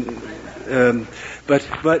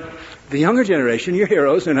but the younger generation, your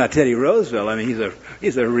heroes are not Teddy Roosevelt. I mean,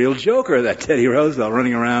 he's a real joker, that Teddy Roosevelt,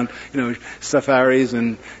 running around, safaris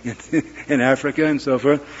in Africa and so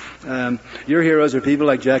forth. Your heroes are people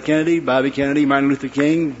like Jack Kennedy, Bobby Kennedy, Martin Luther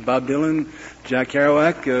King, Bob Dylan, Jack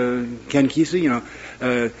Kerouac, Ken Kesey.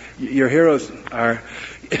 Your heroes are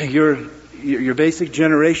your basic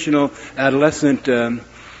generational adolescent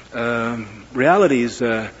realities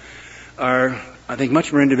are, I think,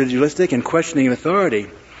 much more individualistic and questioning of authority.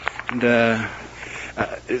 And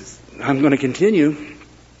I'm going to continue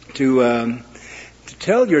to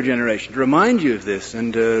tell your generation, to remind you of this,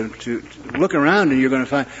 and to look around, and you're going to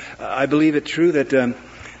find. I believe it true that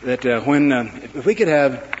when if we could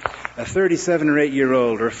have a 37 or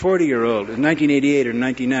 8-year-old or a 40-year-old in 1988 or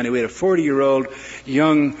 1990, we had a 40-year-old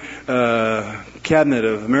young cabinet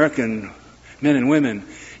of American men and women,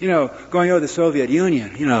 going over the Soviet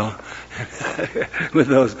Union, with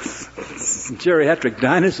those geriatric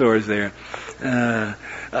dinosaurs there.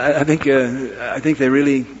 I think they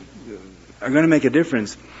really are going to make a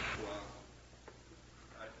difference.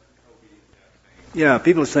 Yeah,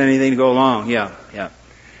 people say anything to go along. Yeah.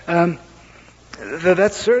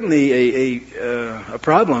 That's certainly a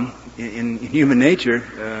problem in human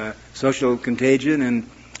nature, social contagion and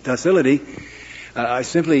docility. I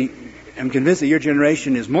simply am convinced that your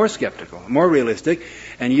generation is more skeptical, more realistic,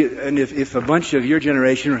 and if a bunch of your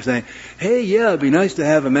generation are saying, "Hey, yeah, it'd be nice to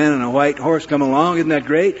have a man on a white horse come along, isn't that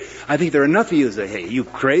great?" I think there are enough of you that say, "Hey, you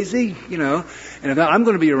crazy?" And if not, I'm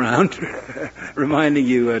going to be around reminding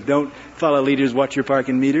you, don't follow leaders, watch your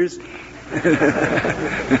parking meters.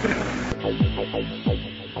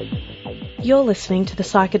 You're listening to the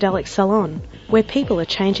Psychedelic Salon, where people are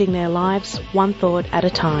changing their lives one thought at a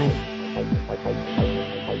time.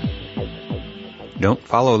 Don't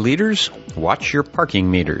follow leaders, watch your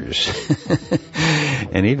parking meters.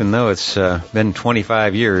 And even though it's been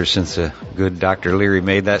 25 years since a good Dr. Leary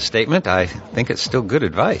made that statement, I think it's still good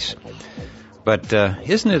advice. But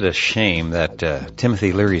isn't it a shame that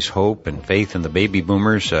Timothy Leary's hope and faith in the baby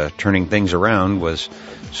boomers turning things around was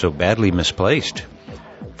so badly misplaced?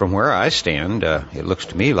 From where I stand, it looks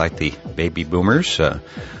to me like the baby boomers,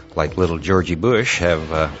 like little Georgie Bush,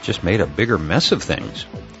 have just made a bigger mess of things.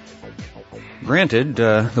 Granted,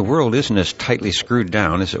 the world isn't as tightly screwed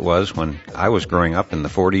down as it was when I was growing up in the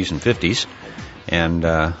 40s and 50s, and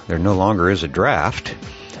there no longer is a draft,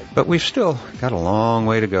 but we've still got a long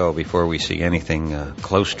way to go before we see anything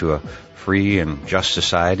close to a free and just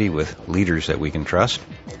society with leaders that we can trust.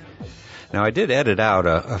 Now, I did edit out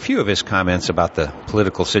a few of his comments about the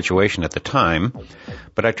political situation at the time,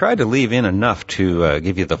 but I tried to leave in enough to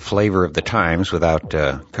give you the flavor of the times without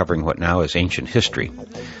covering what now is ancient history.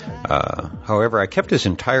 However, I kept his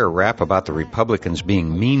entire rap about the Republicans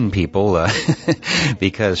being mean people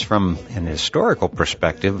because from an historical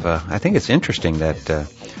perspective, I think it's interesting that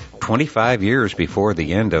 25 years before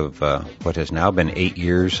the end of what has now been 8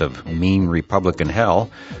 years of mean Republican hell,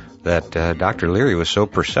 that Dr. Leary was so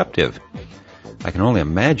perceptive. I can only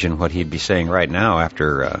imagine what he'd be saying right now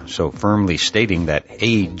after so firmly stating that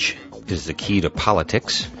age is the key to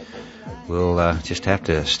politics. We'll just have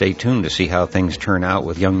to stay tuned to see how things turn out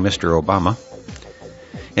with young Mr. Obama.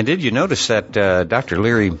 And did you notice that Dr.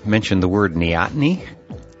 Leary mentioned the word neoteny?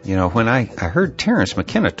 When I heard Terence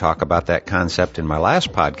McKenna talk about that concept in my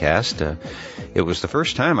last podcast, it was the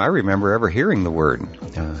first time I remember ever hearing the word.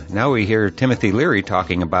 Now we hear Timothy Leary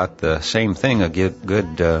talking about the same thing a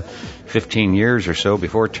good 15 years or so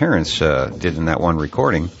before Terence did in that one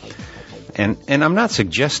recording. And I'm not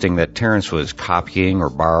suggesting that Terence was copying or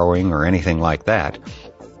borrowing or anything like that.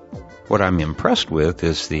 What I'm impressed with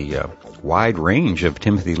is the wide range of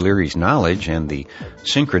Timothy Leary's knowledge and the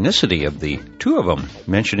synchronicity of the two of them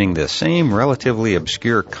mentioning the same relatively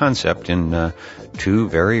obscure concept in two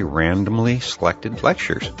very randomly selected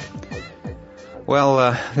lectures.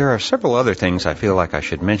 Well, there are several other things I feel like I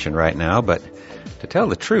should mention right now, but to tell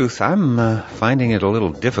the truth, I'm finding it a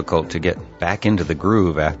little difficult to get back into the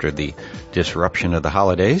groove after the disruption of the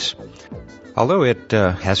holidays. Although it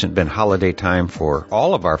hasn't been holiday time for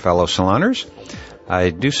all of our fellow saloners, I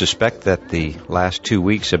do suspect that the last 2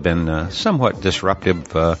 weeks have been somewhat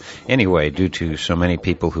disruptive anyway, due to so many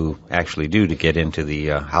people who actually do to get into the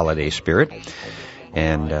holiday spirit.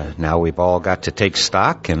 And now we've all got to take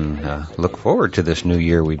stock and look forward to this new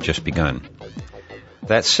year we've just begun.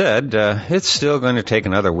 That said, it's still going to take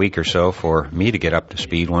another week or so for me to get up to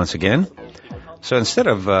speed once again. So instead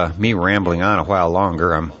of me rambling on a while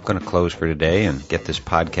longer, I'm going to close for today and get this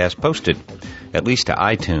podcast posted, at least to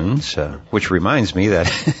iTunes, which reminds me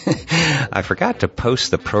that I forgot to post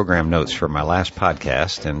the program notes for my last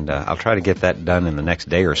podcast, and I'll try to get that done in the next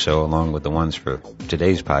day or so, along with the ones for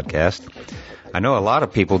today's podcast. I know a lot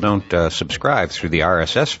of people don't subscribe through the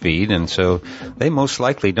RSS feed, and so they most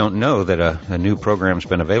likely don't know that a new program's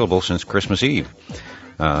been available since Christmas Eve.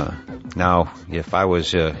 Now, if I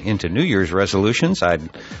was into New Year's resolutions, I'd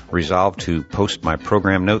resolve to post my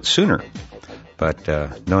program notes sooner. But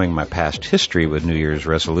knowing my past history with New Year's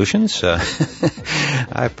resolutions,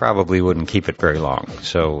 I probably wouldn't keep it very long.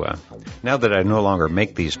 So now that I no longer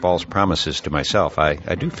make these false promises to myself, I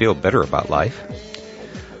do feel better about life.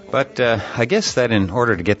 But I guess that in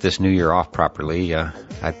order to get this new year off properly,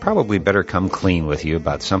 I'd probably better come clean with you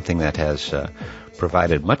about something that has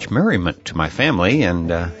provided much merriment to my family,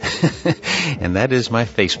 and and that is my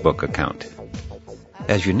Facebook account.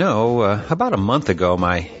 As you know, about a month ago,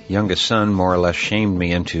 my youngest son more or less shamed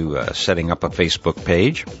me into setting up a Facebook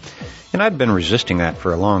page. And I'd been resisting that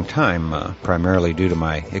for a long time, primarily due to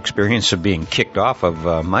my experience of being kicked off of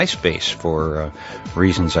MySpace for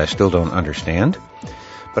reasons I still don't understand.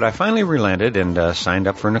 But I finally relented and signed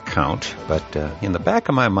up for an account. But in the back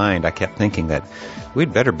of my mind, I kept thinking that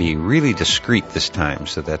we'd better be really discreet this time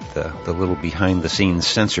so that the little behind-the-scenes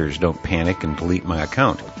censors don't panic and delete my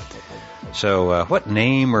account. So what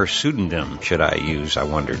name or pseudonym should I use, I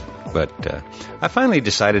wondered. But I finally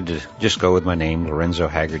decided to just go with my name, Lorenzo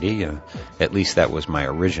Haggerty. At least that was my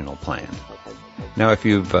original plan. Now, if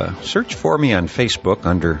you've searched for me on Facebook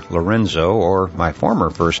under Lorenzo or my former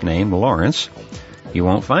first name, Lawrence, you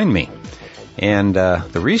won't find me. And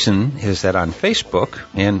the reason is that on Facebook,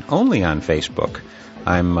 and only on Facebook,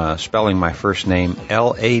 I'm spelling my first name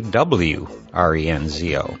Lawrenzo.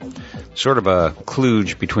 Sort of a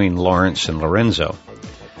kludge between Lawrence and Lorenzo.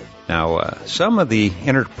 Now, some of the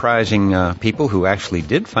enterprising people who actually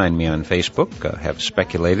did find me on Facebook have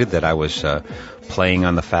speculated that I was playing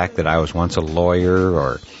on the fact that I was once a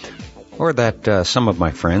lawyer, or that some of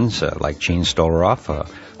my friends, like Gene Stolaroff,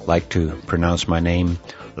 like to pronounce my name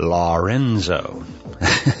Lorenzo.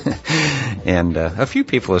 And a few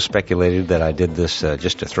people have speculated that I did this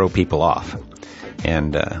just to throw people off,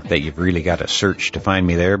 and that you've really got to search to find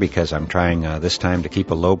me there because I'm trying this time to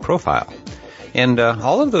keep a low profile. And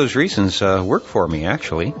all of those reasons work for me,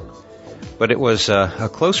 actually. But it was a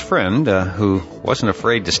close friend who wasn't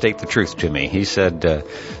afraid to state the truth to me. He said,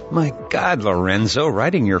 "My God, Lorenzo,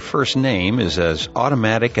 writing your first name is as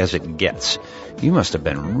automatic as it gets. You must have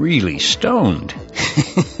been really stoned."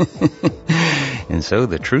 And so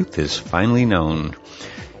the truth is finally known.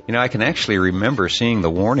 You know, I can actually remember seeing the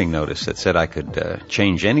warning notice that said I could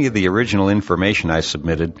change any of the original information I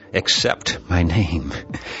submitted except my name.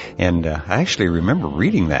 And I actually remember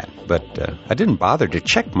reading that, but I didn't bother to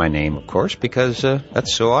check my name, of course, because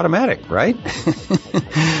that's so automatic, right?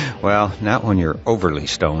 Well, not when you're overly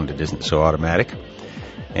stoned, it isn't so automatic.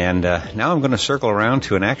 And now I'm going to circle around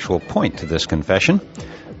to an actual point to this confession.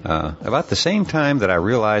 About the same time that I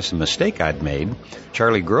realized the mistake I'd made,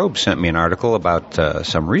 Charlie Grobe sent me an article about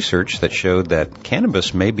some research that showed that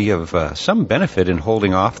cannabis may be of some benefit in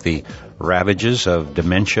holding off the ravages of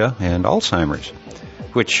dementia and Alzheimer's,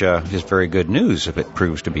 which is very good news if it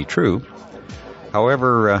proves to be true.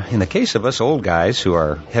 However, in the case of us old guys who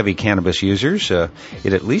are heavy cannabis users,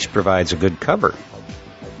 it at least provides a good cover.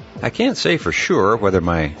 I can't say for sure whether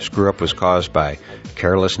my screw-up was caused by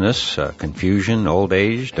carelessness, confusion, old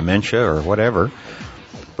age, dementia, or whatever.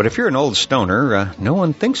 But if you're an old stoner, no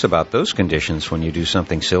one thinks about those conditions when you do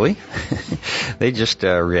something silly. They just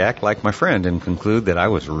react like my friend and conclude that I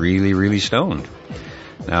was really, really stoned.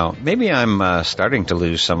 Now, maybe I'm starting to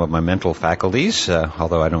lose some of my mental faculties,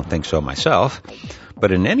 although I don't think so myself.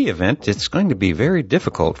 But in any event, it's going to be very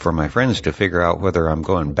difficult for my friends to figure out whether I'm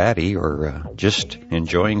going batty or just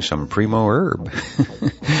enjoying some primo herb.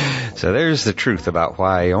 So there's the truth about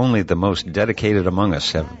why only the most dedicated among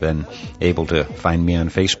us have been able to find me on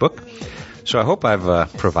Facebook. So I hope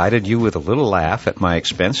I've provided you with a little laugh at my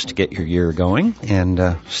expense to get your year going.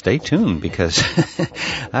 And stay tuned, because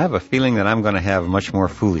I have a feeling that I'm going to have much more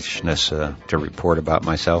foolishness to report about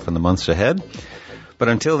myself in the months ahead. But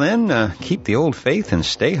until then, keep the old faith and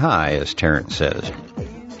stay high, as Terrence says.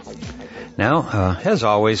 Now, as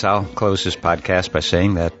always, I'll close this podcast by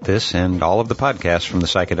saying that this and all of the podcasts from the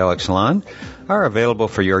Psychedelic Salon are available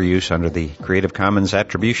for your use under the Creative Commons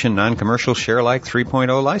Attribution Non-Commercial Share-alike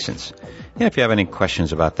 3.0 license. And if you have any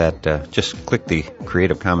questions about that, just click the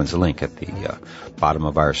Creative Commons link at the bottom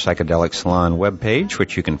of our Psychedelic Salon webpage,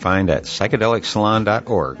 which you can find at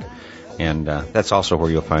psychedelicsalon.org. And that's also where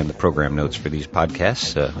you'll find the program notes for these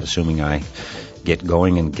podcasts, assuming I get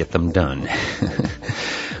going and get them done.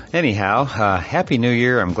 Anyhow, Happy New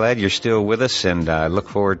Year. I'm glad you're still with us, and I look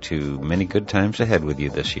forward to many good times ahead with you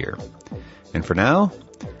this year. And for now,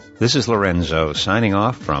 this is Lorenzo signing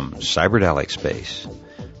off from Cyberdelic Space.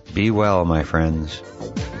 Be well, my friends.